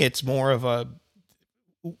 for me, it's more of a,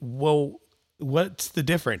 well, what's the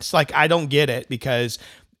difference? Like, I don't get it, because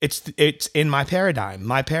it's in my paradigm.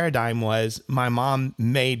 My paradigm was my mom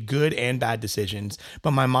made good and bad decisions, but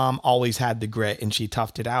my mom always had the grit, and she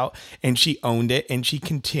toughed it out, and she owned it, and she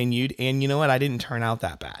continued. And you know what? I didn't turn out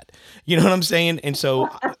that bad. You know what I'm saying? And so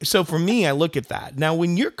for me, I look at that. Now,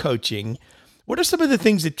 when you're coaching, what are some of the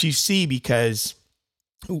things that you see? Because,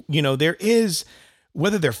 there is,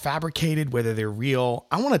 whether they're fabricated, whether they're real,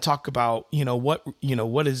 I want to talk about,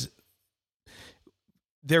 what is,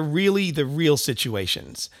 they're really the real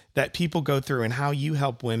situations that people go through, and how you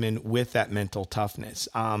help women with that mental toughness.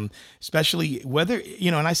 Especially whether,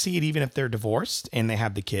 and I see it even if they're divorced and they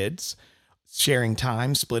have the kids, sharing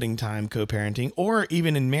time, splitting time, co-parenting, or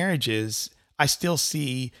even in marriages, I still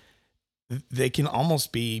see they can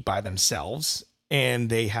almost be by themselves,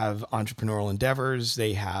 and they have entrepreneurial endeavors.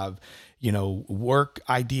 They have, work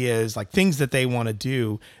ideas, like things that they want to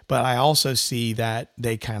do. But I also see that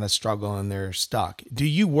they kind of struggle and they're stuck. Do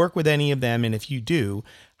you work with any of them? And if you do,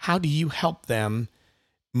 how do you help them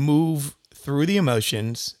move through the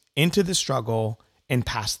emotions, into the struggle, and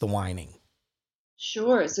past the whining?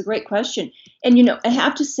 Sure. It's a great question. And, I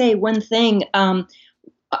have to say one thing. I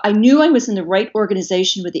knew I was in the right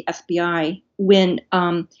organization with the FBI when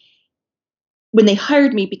they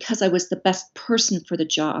hired me, because I was the best person for the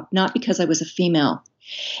job, not because I was a female.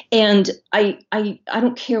 And I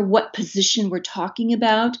don't care what position we're talking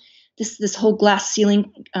about. This whole glass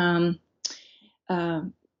ceiling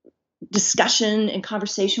discussion and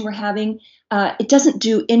conversation we're having, it doesn't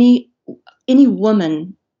do any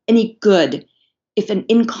woman any good if an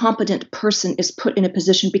incompetent person is put in a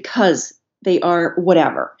position because they are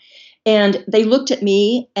whatever. And they looked at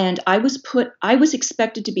me, and I was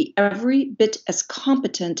expected to be every bit as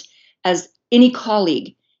competent as any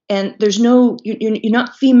colleague. And there's you're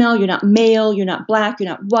not female, you're not male, you're not black, you're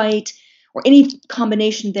not white, or any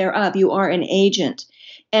combination thereof. You are an agent.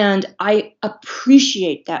 And I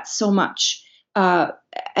appreciate that so much. And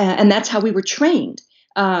that's how we were trained,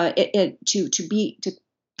 to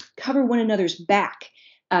cover one another's back,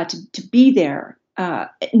 to be there.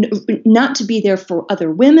 Not to be there for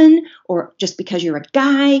other women, or just because you're a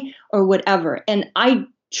guy or whatever. And I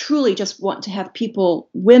truly just want to have people,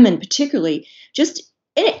 women particularly, just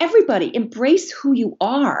everybody embrace who you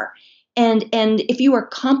are. And if you are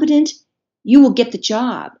competent, you will get the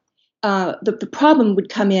job. The problem would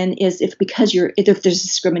come in is if there's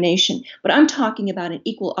discrimination. But I'm talking about an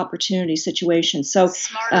equal opportunity situation. So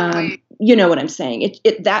you know what I'm saying.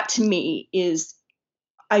 That to me is,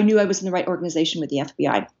 I knew I was in the right organization with the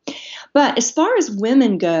FBI. But as far as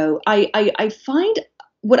women go, I find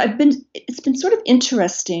it's been sort of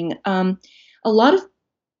interesting. A lot of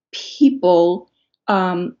people,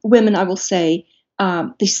 women, I will say,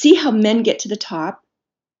 they see how men get to the top,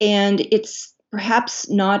 and it's perhaps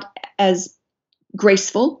not as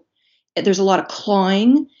graceful. There's a lot of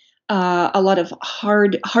clawing, a lot of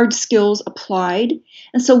hard skills applied.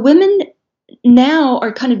 And so women now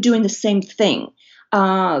are kind of doing the same thing. They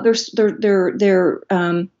are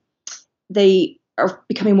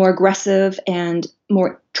becoming more aggressive and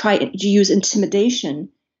more try to use intimidation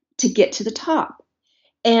to get to the top.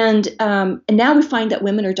 And now we find that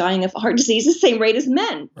women are dying of heart disease the same rate as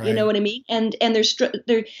men. Right. You know what I mean? And they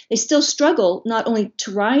still struggle not only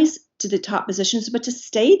to rise to the top positions, but to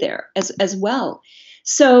stay there as well.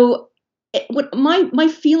 So what my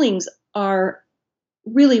feelings are,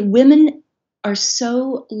 really, women are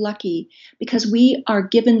so lucky because we are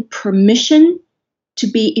given permission to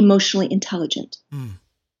be emotionally intelligent,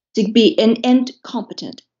 to be and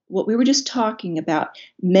competent. What we were just talking about,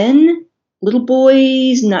 men, little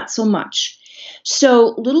boys, not so much.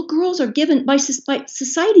 So little girls are given,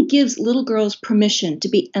 society gives little girls permission to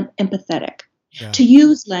be empathetic, to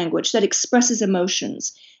use language that expresses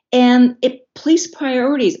emotions, and it placed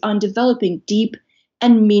priorities on developing deep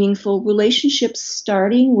and meaningful relationships,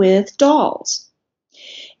 starting with dolls.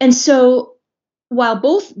 And so while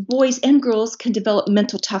both boys and girls can develop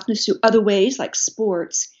mental toughness through other ways like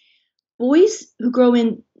sports, boys who grow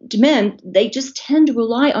into men, they just tend to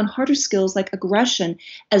rely on harder skills like aggression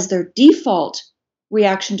as their default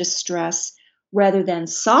reaction to stress, rather than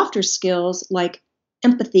softer skills like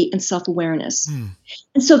empathy and self-awareness.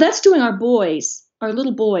 And so that's doing our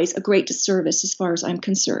little boys, a great disservice as far as I'm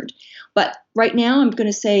concerned. But right now I'm going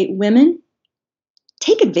to say, women,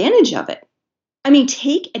 take advantage of it. I mean,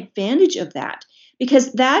 take advantage of that,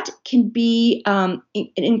 because that can be an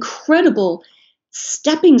incredible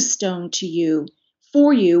stepping stone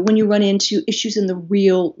for you when you run into issues in the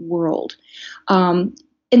real world. And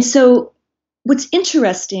so what's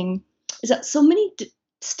interesting is that so many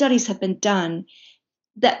studies have been done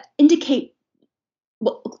that indicate,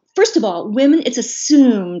 well, first of all, women, it's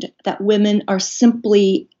assumed that women are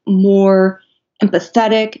simply more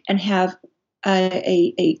empathetic and have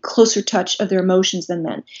a closer touch of their emotions than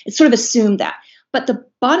men. It's sort of assumed that. But the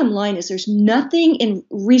bottom line is there's nothing in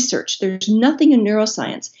research, there's nothing in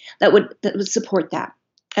neuroscience that would support that.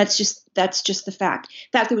 That's just the fact.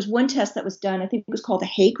 In fact, there was one test that was done, I think it was called the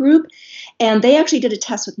Hay Group, and they actually did a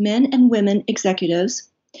test with men and women executives.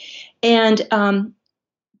 And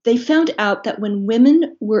they found out that when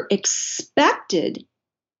women were expected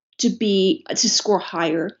to score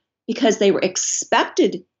higher because they were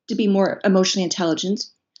expected to be more emotionally intelligent,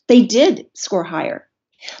 they did score higher.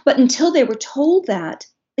 But until they were told that,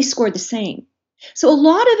 they scored the same. So a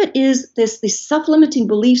lot of it is these self-limiting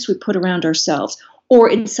beliefs we put around ourselves, or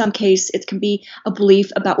in some case, it can be a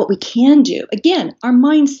belief about what we can do. Again, our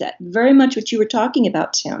mindset, very much what you were talking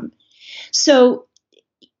about, Tim. So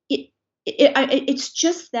it's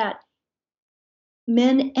just that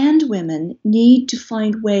men and women need to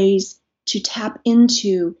find ways to tap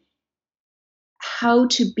into how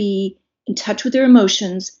to be in touch with their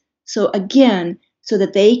emotions. So again, so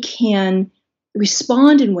that they can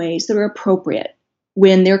respond in ways that are appropriate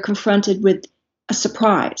when they're confronted with a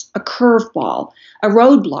surprise, a curveball, a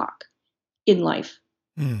roadblock in life.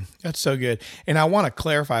 That's so good. And I want to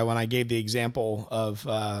clarify when I gave the example of,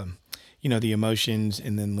 the emotions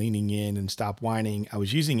and then leaning in and stop whining. I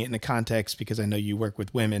was using it in the context because I know you work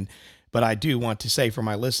with women, but I do want to say for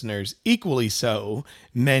my listeners, equally so,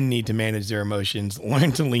 men need to manage their emotions,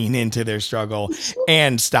 learn to lean into their struggle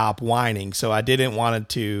and stop whining. So I didn't want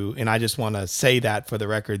to, and I just want to say that for the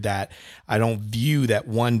record, that I don't view that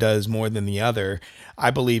one does more than the other.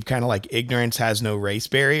 I believe kind of like ignorance has no race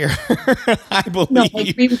barrier. I believe, no, I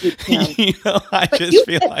agree with you, Tim. I just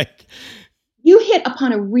feel like you hit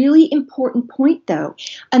upon a really important point though.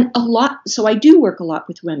 And so I do work a lot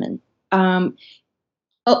with women.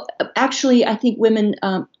 Actually, I think women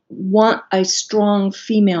want a strong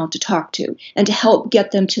female to talk to and to help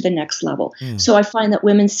get them to the next level. So I find that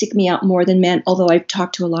women seek me out more than men, although I've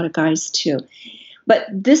talked to a lot of guys too. But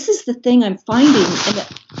this is the thing I'm finding, and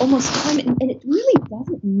almost time, and it really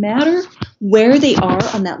doesn't matter where they are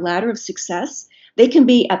on that ladder of success. They can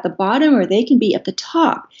be at the bottom or they can be at the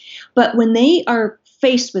top. But when they are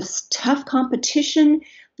faced with tough competition,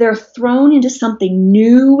 they're thrown into something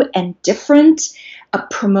new and different, a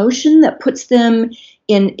promotion that puts them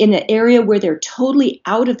in an area where they're totally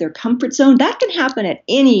out of their comfort zone. That can happen at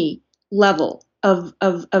any level of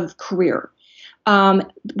career.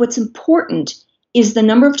 What's important is the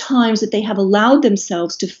number of times that they have allowed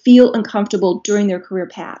themselves to feel uncomfortable during their career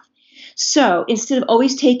path. So instead of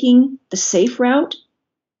always taking the safe route,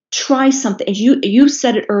 try something. As you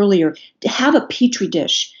said it earlier, to have a petri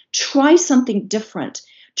dish. Try something different.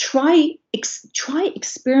 Try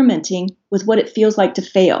experimenting with what it feels like to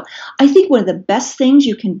fail. I think one of the best things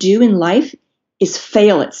you can do in life is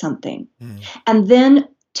fail at something. And then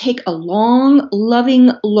take a long,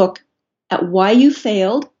 loving look at why you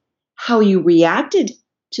failed, how you reacted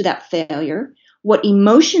to that failure, what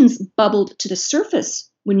emotions bubbled to the surface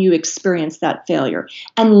when you experienced that failure,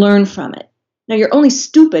 and learn from it. Now, you're only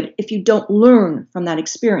stupid if you don't learn from that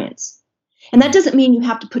experience. And that doesn't mean you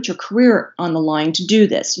have to put your career on the line to do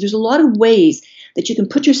this. There's a lot of ways that you can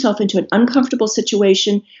put yourself into an uncomfortable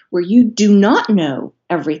situation where you do not know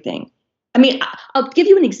everything. I mean, I'll give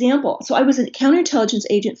you an example. So I was a counterintelligence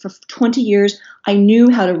agent for 20 years. I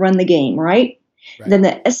knew how to run the game, right? Then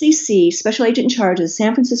the SEC, Special Agent in Charge of the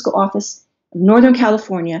San Francisco office of Northern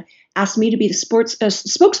California, asked me to be the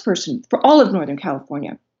spokesperson for all of Northern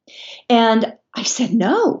California. And I said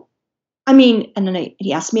no. I mean, and then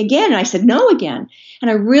he asked me again, and I said no again. And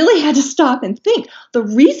I really had to stop and think. The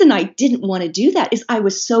reason I didn't want to do that is I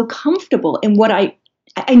was so comfortable in what I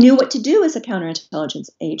knew what to do as a counterintelligence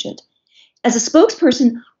agent. As a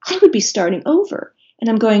spokesperson, I would be starting over. And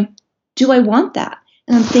I'm going, do I want that?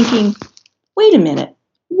 And I'm thinking, wait a minute,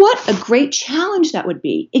 what a great challenge that would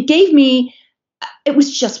be. It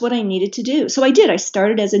was just what I needed to do. So I did. I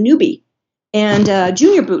started as a newbie and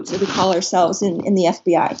junior boots, as we call ourselves in the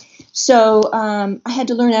FBI. So I had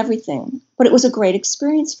to learn everything, but it was a great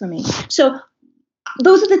experience for me. So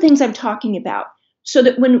those are the things I'm talking about. So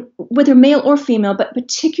that whether male or female, but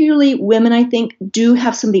particularly women, I think, do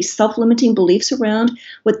have some of these self-limiting beliefs around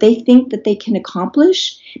what they think that they can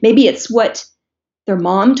accomplish. Maybe it's what their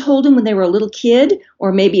mom told them when they were a little kid,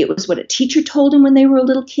 or maybe it was what a teacher told them when they were a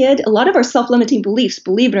little kid. A lot of our self-limiting beliefs,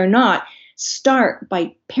 believe it or not, start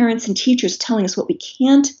by parents and teachers telling us what we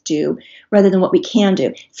can't do rather than what we can do.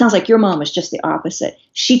 It sounds like your mom was just the opposite.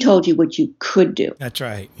 She told you what you could do. That's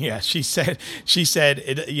right. Yeah. She said, just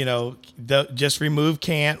remove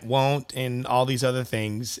can't, won't, and all these other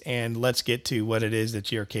things. And let's get to what it is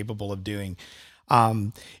that you're capable of doing.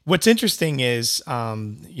 What's interesting is,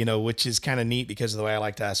 which is kind of neat because of the way I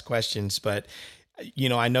like to ask questions, but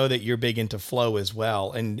I know that you're big into flow as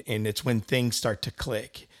well. And it's when things start to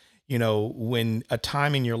click, when a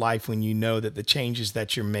time in your life when you know that the changes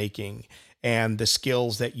that you're making and the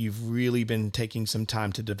skills that you've really been taking some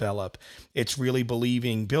time to develop, it's really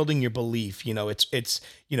building your belief. It's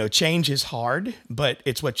change is hard, but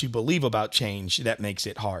it's what you believe about change that makes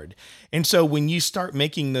it hard. And so when you start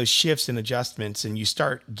making those shifts and adjustments and you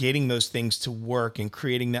start getting those things to work and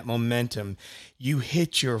creating that momentum, you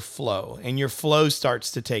hit your flow and your flow starts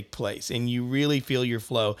to take place and you really feel your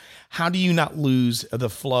flow. How do you not lose the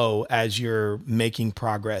flow as you're making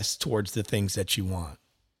progress towards the things that you want?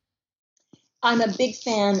 I'm a big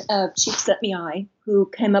fan of Csikszentmihalyi,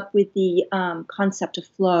 who came up with the concept of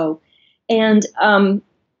flow. And I've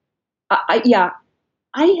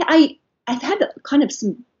had kind of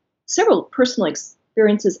several personal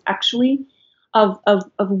experiences actually of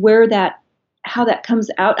how that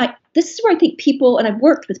comes out. This is where I think people, and I've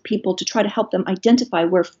worked with people to try to help them identify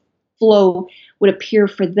where flow would appear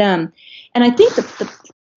for them. And I think the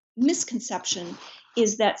misconception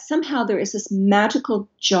is that somehow there is this magical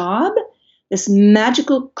job, this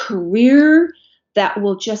magical career that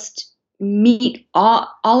will just meet all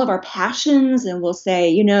of our passions, and we'll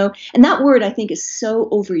say, and that word I think is so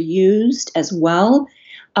overused as well,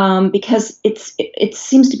 because it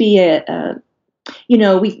seems to be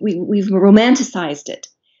we've romanticized it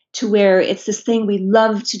to where it's this thing we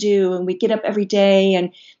love to do and we get up every day,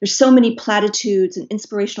 and there's so many platitudes and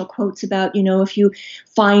inspirational quotes about, if you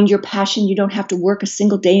find your passion, you don't have to work a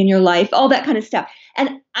single day in your life, all that kind of stuff.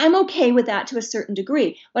 And I'm okay with that to a certain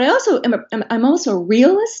degree. But I'm also a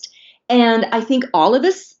realist. And I think all of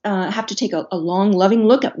us have to take a long, loving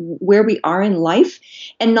look at where we are in life.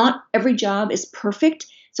 And not every job is perfect.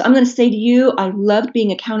 So I'm going to say to you, I loved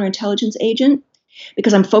being a counterintelligence agent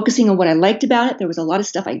because I'm focusing on what I liked about it. There was a lot of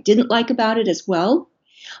stuff I didn't like about it as well.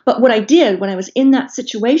 But what I did when I was in that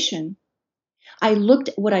situation, I looked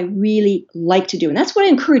at what I really like to do. And that's what I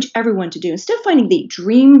encourage everyone to do. Instead of finding the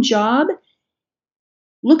dream job,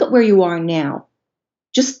 look at where you are now.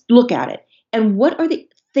 Just look at it. And what are the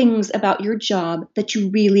things about your job that you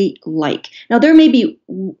really like? Now, there may be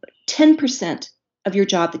 10% of your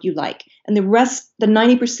job that you like, and the rest, the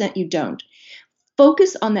 90%, you don't.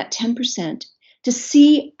 Focus on that 10% to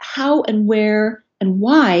see how and where and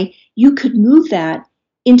why you could move that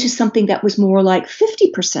into something that was more like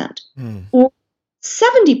 50% or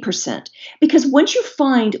 70%. Because once you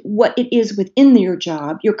find what it is within your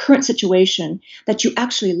job, your current situation that you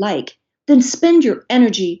actually like, then spend your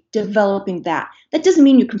energy developing that. That doesn't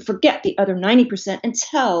mean you can forget the other 90%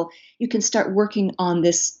 until you can start working on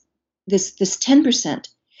this 10%.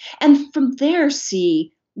 And from there,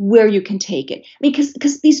 see where you can take it.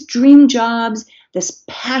 Because these dream jobs, this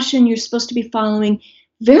passion you're supposed to be following,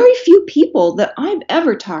 very few people that I've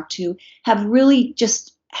ever talked to have really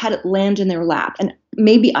just had it land in their lap. And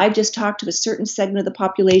maybe I've just talked to a certain segment of the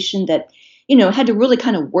population that, had to really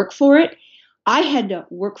kind of work for it. I had to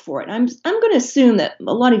work for it. I'm going to assume that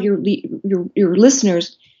a lot of your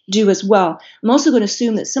listeners do as well. I'm also going to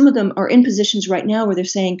assume that some of them are in positions right now where they're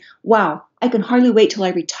saying, wow, I can hardly wait till I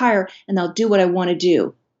retire and I'll do what I want to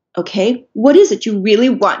do. Okay, what is it you really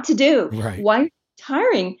want to do? Right. Why are you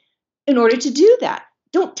retiring in order to do that?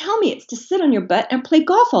 Don't tell me it's to sit on your butt and play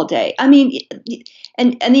golf all day. I mean,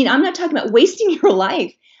 I'm not talking about wasting your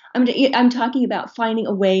life. I'm talking about finding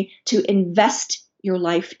a way to invest your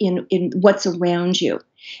life in what's around you.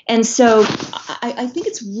 And so I think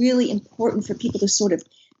it's really important for people to sort of,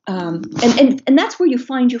 and that's where you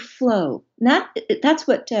find your flow. That's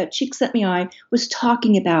what Csikszentmihalyi was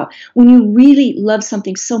talking about. When you really love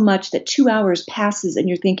something so much that 2 hours passes and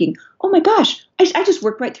you're thinking, oh my gosh, I just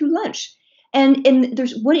worked right through lunch. And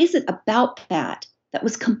there's, what is it about that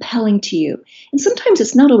was compelling to you? And sometimes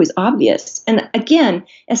it's not always obvious. And again,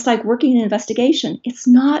 it's like working in an investigation. It's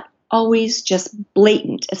not always just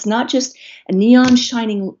blatant. It's not just a neon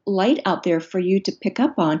shining light out there for you to pick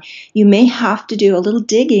up on. You may have to do a little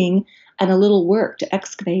digging and a little work to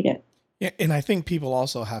excavate it. Yeah, and I think people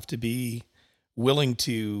also have to be willing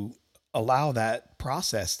to allow that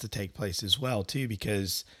process to take place as well, too,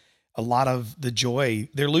 because a lot of the joy,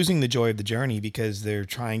 they're losing the joy of the journey because they're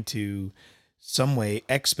trying to some way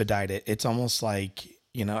expedite it. It's almost like,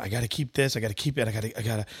 I got to keep this, I got to keep it, I got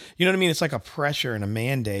to, you know what I mean? It's like a pressure and a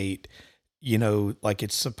mandate, like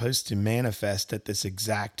it's supposed to manifest at this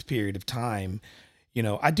exact period of time.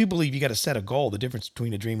 I do believe you got to set a goal. The difference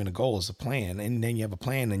between a dream and a goal is a plan. And then you have a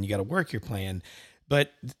plan and you got to work your plan.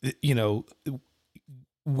 But,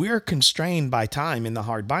 we're constrained by time in the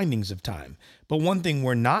hard bindings of time. But one thing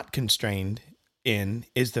we're not constrained in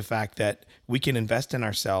is the fact that we can invest in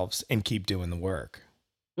ourselves and keep doing the work.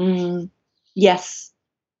 Yes.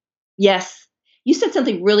 Yes. You said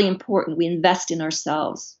something really important. We invest in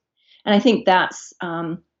ourselves. And I think that's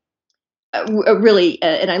really,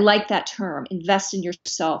 and I like that term, invest in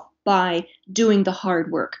yourself by doing the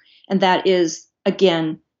hard work. And that is,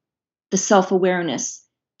 again, the self-awareness,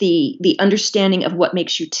 the understanding of what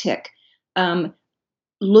makes you tick. Drilling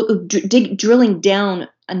down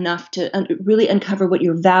enough to really uncover what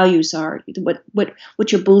your values are,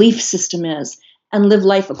 what your belief system is, and live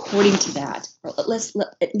life according to that. Or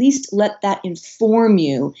at least let that inform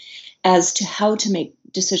you as to how to make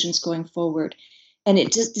decisions going forward. And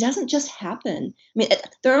it just doesn't just happen. I mean,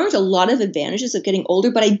 there aren't a lot of advantages of getting older,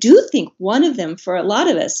 but I do think one of them for a lot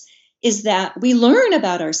of us is that we learn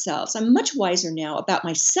about ourselves. I'm much wiser now about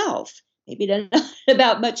myself, maybe not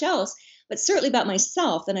about much else, but certainly about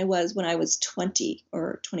myself than I was when I was 20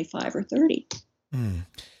 or 25 or 30.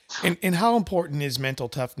 And how important is mental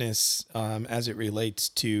toughness as it relates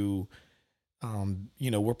to,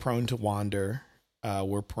 we're prone to wander,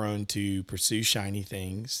 we're prone to pursue shiny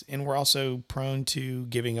things, and we're also prone to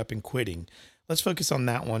giving up and quitting. Let's focus on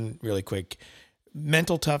that one really quick.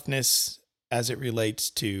 Mental toughness as it relates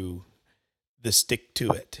to the stick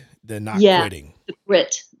to it, the not quitting.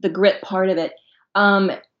 The grit part of it.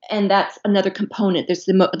 And that's another component. There's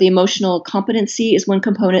the emotional competency is one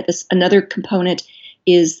component. Another component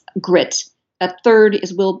is grit. A third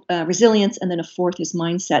is resilience, and then a fourth is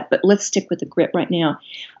mindset. But let's stick with the grit right now.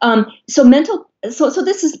 So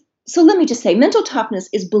let me just say, mental toughness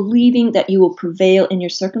is believing that you will prevail in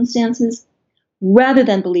your circumstances rather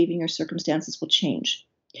than believing your circumstances will change.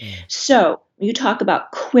 So when you talk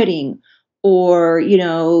about quitting, or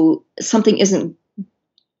something isn't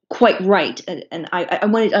quite right, and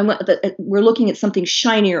we're looking at something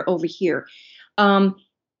shinier over here.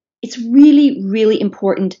 It's really, really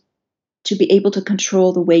important to be able to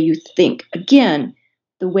control the way you think. Again,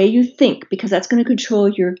 the way you think, because that's going to control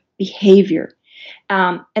your behavior.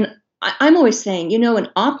 And I'm always saying, an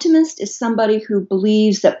optimist is somebody who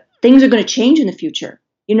believes that things are going to change in the future.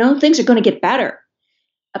 Things are going to get better.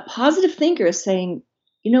 A positive thinker is saying,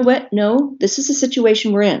 you know what? No, this is the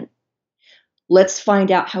situation we're in. Let's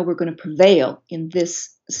find out how we're going to prevail in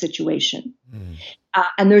this situation.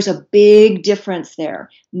 And there's a big difference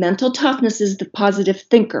there. Mental toughness is the positive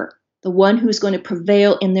thinker, the one who's going to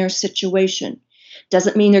prevail in their situation.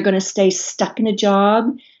 Doesn't mean they're going to stay stuck in a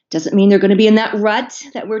job. Doesn't mean they're going to be in that rut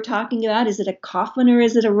that we're talking about. Is it a coffin or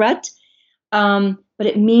is it a rut? But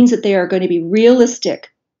it means that they are going to be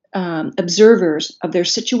realistic observers of their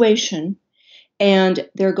situation. And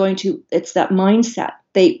they're going to, it's that mindset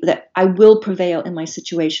that I will prevail in my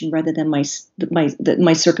situation rather than my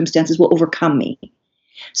circumstances will overcome me.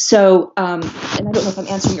 So, and I don't know if I'm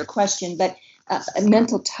answering your question, but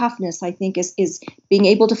mental toughness, I think, is being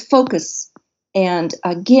able to focus. And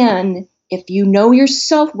again, if you know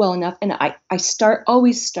yourself well enough, and I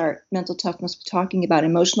always start mental toughness talking about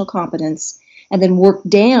emotional competence and then work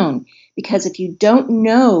down, because if you don't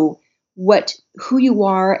know who you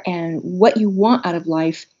are and what you want out of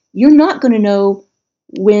life, you're not going to know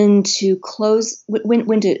when to close,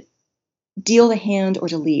 when to deal the hand or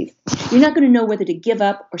to leave. You're not going to know whether to give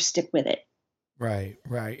up or stick with it. Right.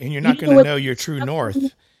 And you're not going to know your true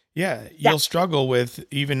north. Yeah. You'll struggle with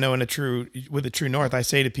even knowing a true north. I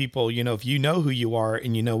say to people, if you know who you are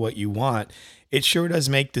and you know what you want, it sure does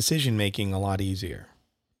make decision making a lot easier.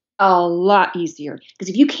 A lot easier. Because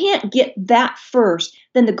if you can't get that first,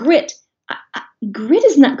 then the grit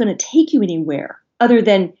is not going to take you anywhere other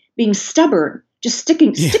than being stubborn. Just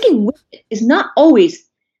sticking with it is not always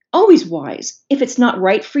wise if it's not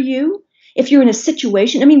right for you. If you're in a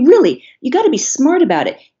situation, I mean, really, you got to be smart about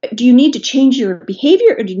it. Do you need to change your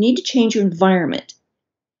behavior or do you need to change your environment?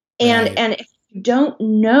 And if you don't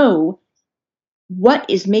know what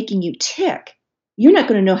is making you tick, you're not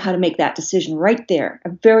going to know how to make that decision right there. A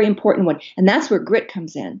very important one. And that's where grit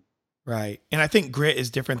comes in. Right. And I think grit is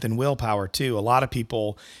different than willpower too. A lot of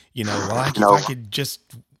people, if I could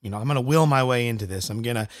just I'm going to will my way into this.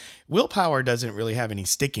 Willpower doesn't really have any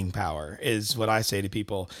sticking power is what I say to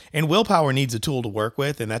people. And willpower needs a tool to work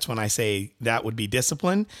with. And that's when I say that would be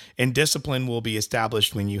discipline, and discipline will be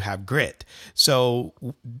established when you have grit. So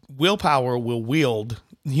willpower will wield,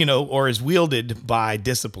 or is wielded by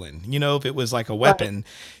discipline. If it was like a weapon,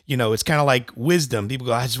 it's kind of like wisdom. People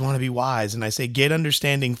go, I just want to be wise. And I say, get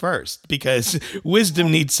understanding first, because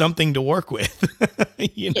wisdom needs something to work with.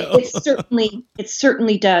 It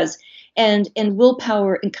certainly does. And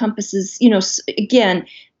willpower encompasses, again,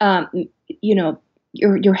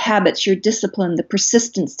 your habits, your discipline, the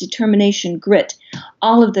persistence, determination, grit,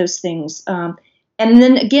 all of those things. And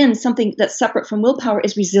then again, something that's separate from willpower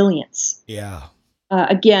is resilience. Yeah.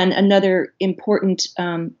 Again, another important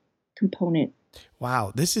component.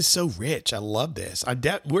 Wow, this is so rich. I love this.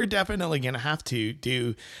 We're definitely going to have to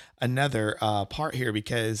do another part here,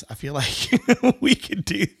 because I feel like we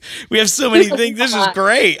have so many things. This is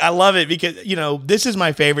great. I love it because, this is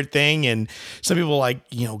my favorite thing. And some people are like,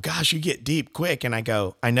 gosh, you get deep quick. And I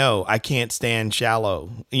go, I know, I can't stand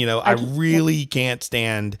shallow. I really can't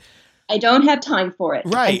stand. I don't have time for it.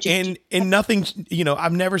 Right. And nothing,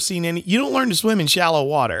 I've never seen you don't learn to swim in shallow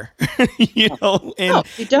water, and no,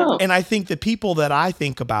 you don't. And I think the people that I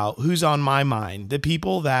think about, who's on my mind, the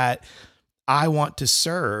people that I want to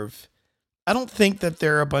serve, I don't think that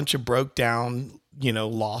they're a bunch of broke down,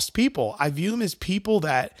 lost people. I view them as people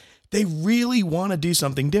that they really want to do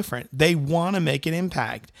something different. They want to make an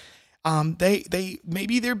impact. They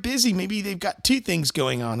maybe they're busy. Maybe they've got two things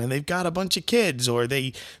going on and they've got a bunch of kids, or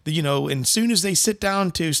and soon as they sit down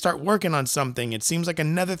to start working on something, it seems like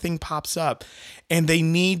another thing pops up, and they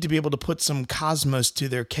need to be able to put some cosmos to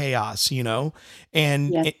their chaos,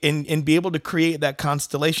 and be able to create that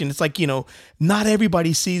constellation. It's like, not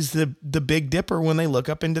everybody sees the Big Dipper when they look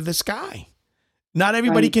up into the sky. Not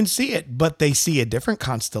everybody can see it, but they see a different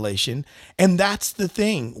constellation. And that's the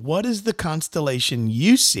thing. What is the constellation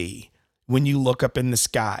you see when you look up in the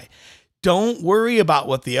sky? Don't worry about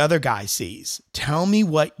what the other guy sees. Tell me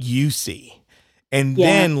what you see. And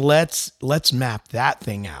then let's map that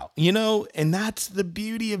thing out, and that's the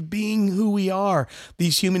beauty of being who we are.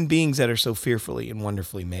 These human beings that are so fearfully and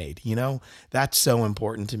wonderfully made, that's so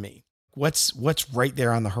important to me. What's right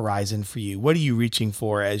there on the horizon for you? What are you reaching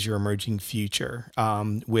for as your emerging future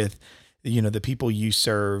with, the people you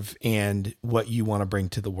serve and what you want to bring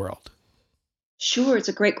to the world? Sure. It's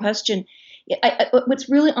a great question. What's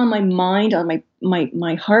really on my mind, on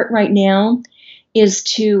my heart right now, is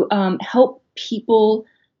to help people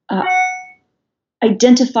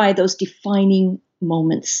identify those defining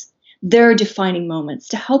moments, their defining moments,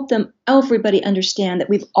 to help everybody understand that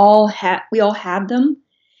we all have them.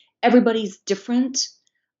 Everybody's different.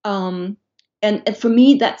 And for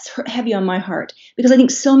me, that's heavy on my heart, because I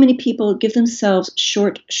think so many people give themselves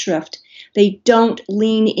short shrift. They don't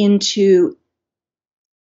lean into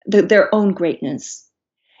their own greatness.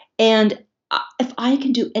 And if I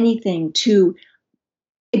can do anything to,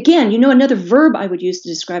 again, another verb I would use to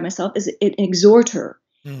describe myself is an exhorter.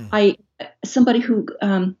 Somebody who,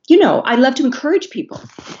 I love to encourage people.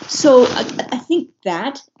 So I think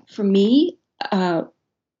that for me,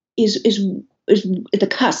 is at the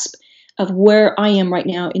cusp of where I am right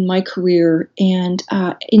now in my career and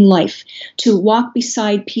in life, to walk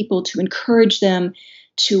beside people, to encourage them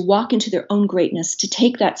to walk into their own greatness, to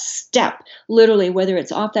take that step, literally, whether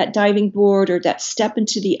it's off that diving board or that step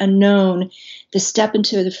into the unknown, the step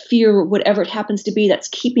into the fear, whatever it happens to be that's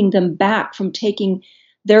keeping them back from taking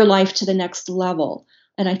their life to the next level.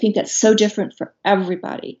 And I think that's so different for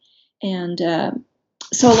everybody. And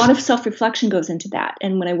so a lot of self-reflection goes into that.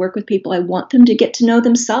 And when I work with people, I want them to get to know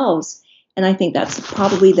themselves. And I think that's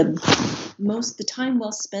probably the time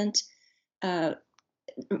well spent.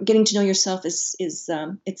 Getting to know yourself is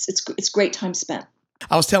it's great time spent.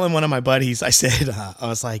 I was telling one of my buddies, I said, I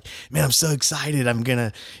was like, man, I'm so excited. I'm going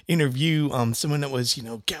to interview someone that was,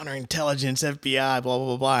 counterintelligence, FBI, blah, blah,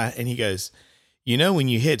 blah, blah. And he goes, when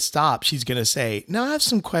you hit stop, she's going to say, no, I have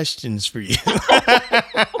some questions for you.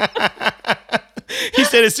 He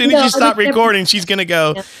said, as soon as you stop recording, she's going to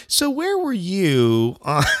go, so where were you?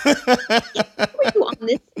 Where were you on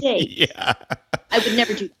this day? Yeah. I would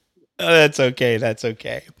never do that. Oh, that's okay. That's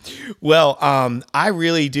okay. Well, I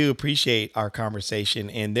really do appreciate our conversation,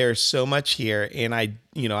 and there's so much here. And I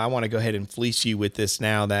want to go ahead and fleece you with this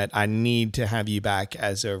now that I need to have you back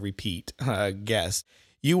as a repeat guest.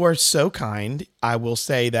 You are so kind. I will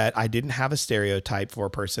say that I didn't have a stereotype for a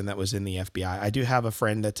person that was in the FBI. I do have a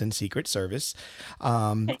friend that's in Secret Service.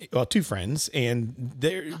 Well, two friends, and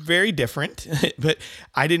they're very different, but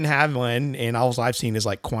I didn't have one. And all I've seen is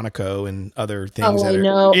like Quantico and other things. I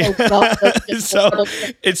know. Yeah. Oh, God, So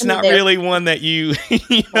it's not really one that you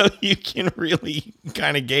can really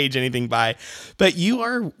kind of gauge anything by, but you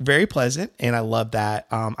are very pleasant. And I love that.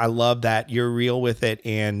 I love that you're real with it.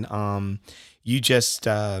 And, you just,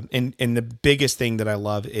 and the biggest thing that I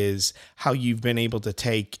love is how you've been able to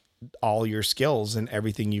take all your skills and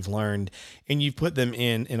everything you've learned, and you've put them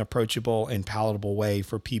in an approachable and palatable way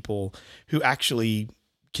for people who actually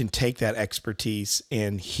can take that expertise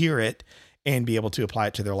and hear it and be able to apply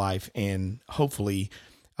it to their life, and hopefully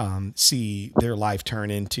see their life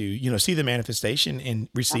turn into, see the manifestation and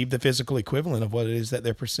receive the physical equivalent of what it is that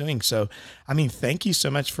they're pursuing. So, I mean, thank you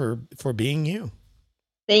so much for being you.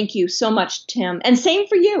 Thank you so much, Tim. And same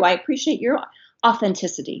for you. I appreciate your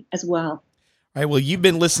authenticity as well. All right. Well, you've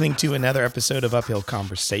been listening to another episode of Uphill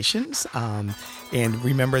Conversations. And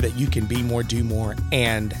remember that you can be more, do more,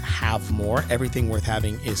 and have more. Everything worth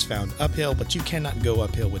having is found uphill, but you cannot go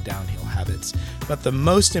uphill with downhill habits. But the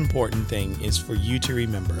most important thing is for you to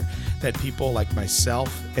remember that people like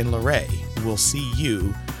myself and Lorraine will see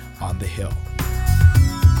you on the hill.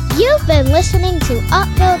 You've been listening to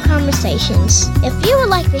Uphill Conversations. If you would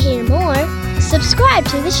like to hear more, subscribe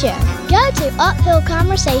to the show. Go to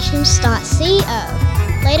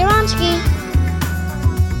uphillconversations.co. Later on, Ski.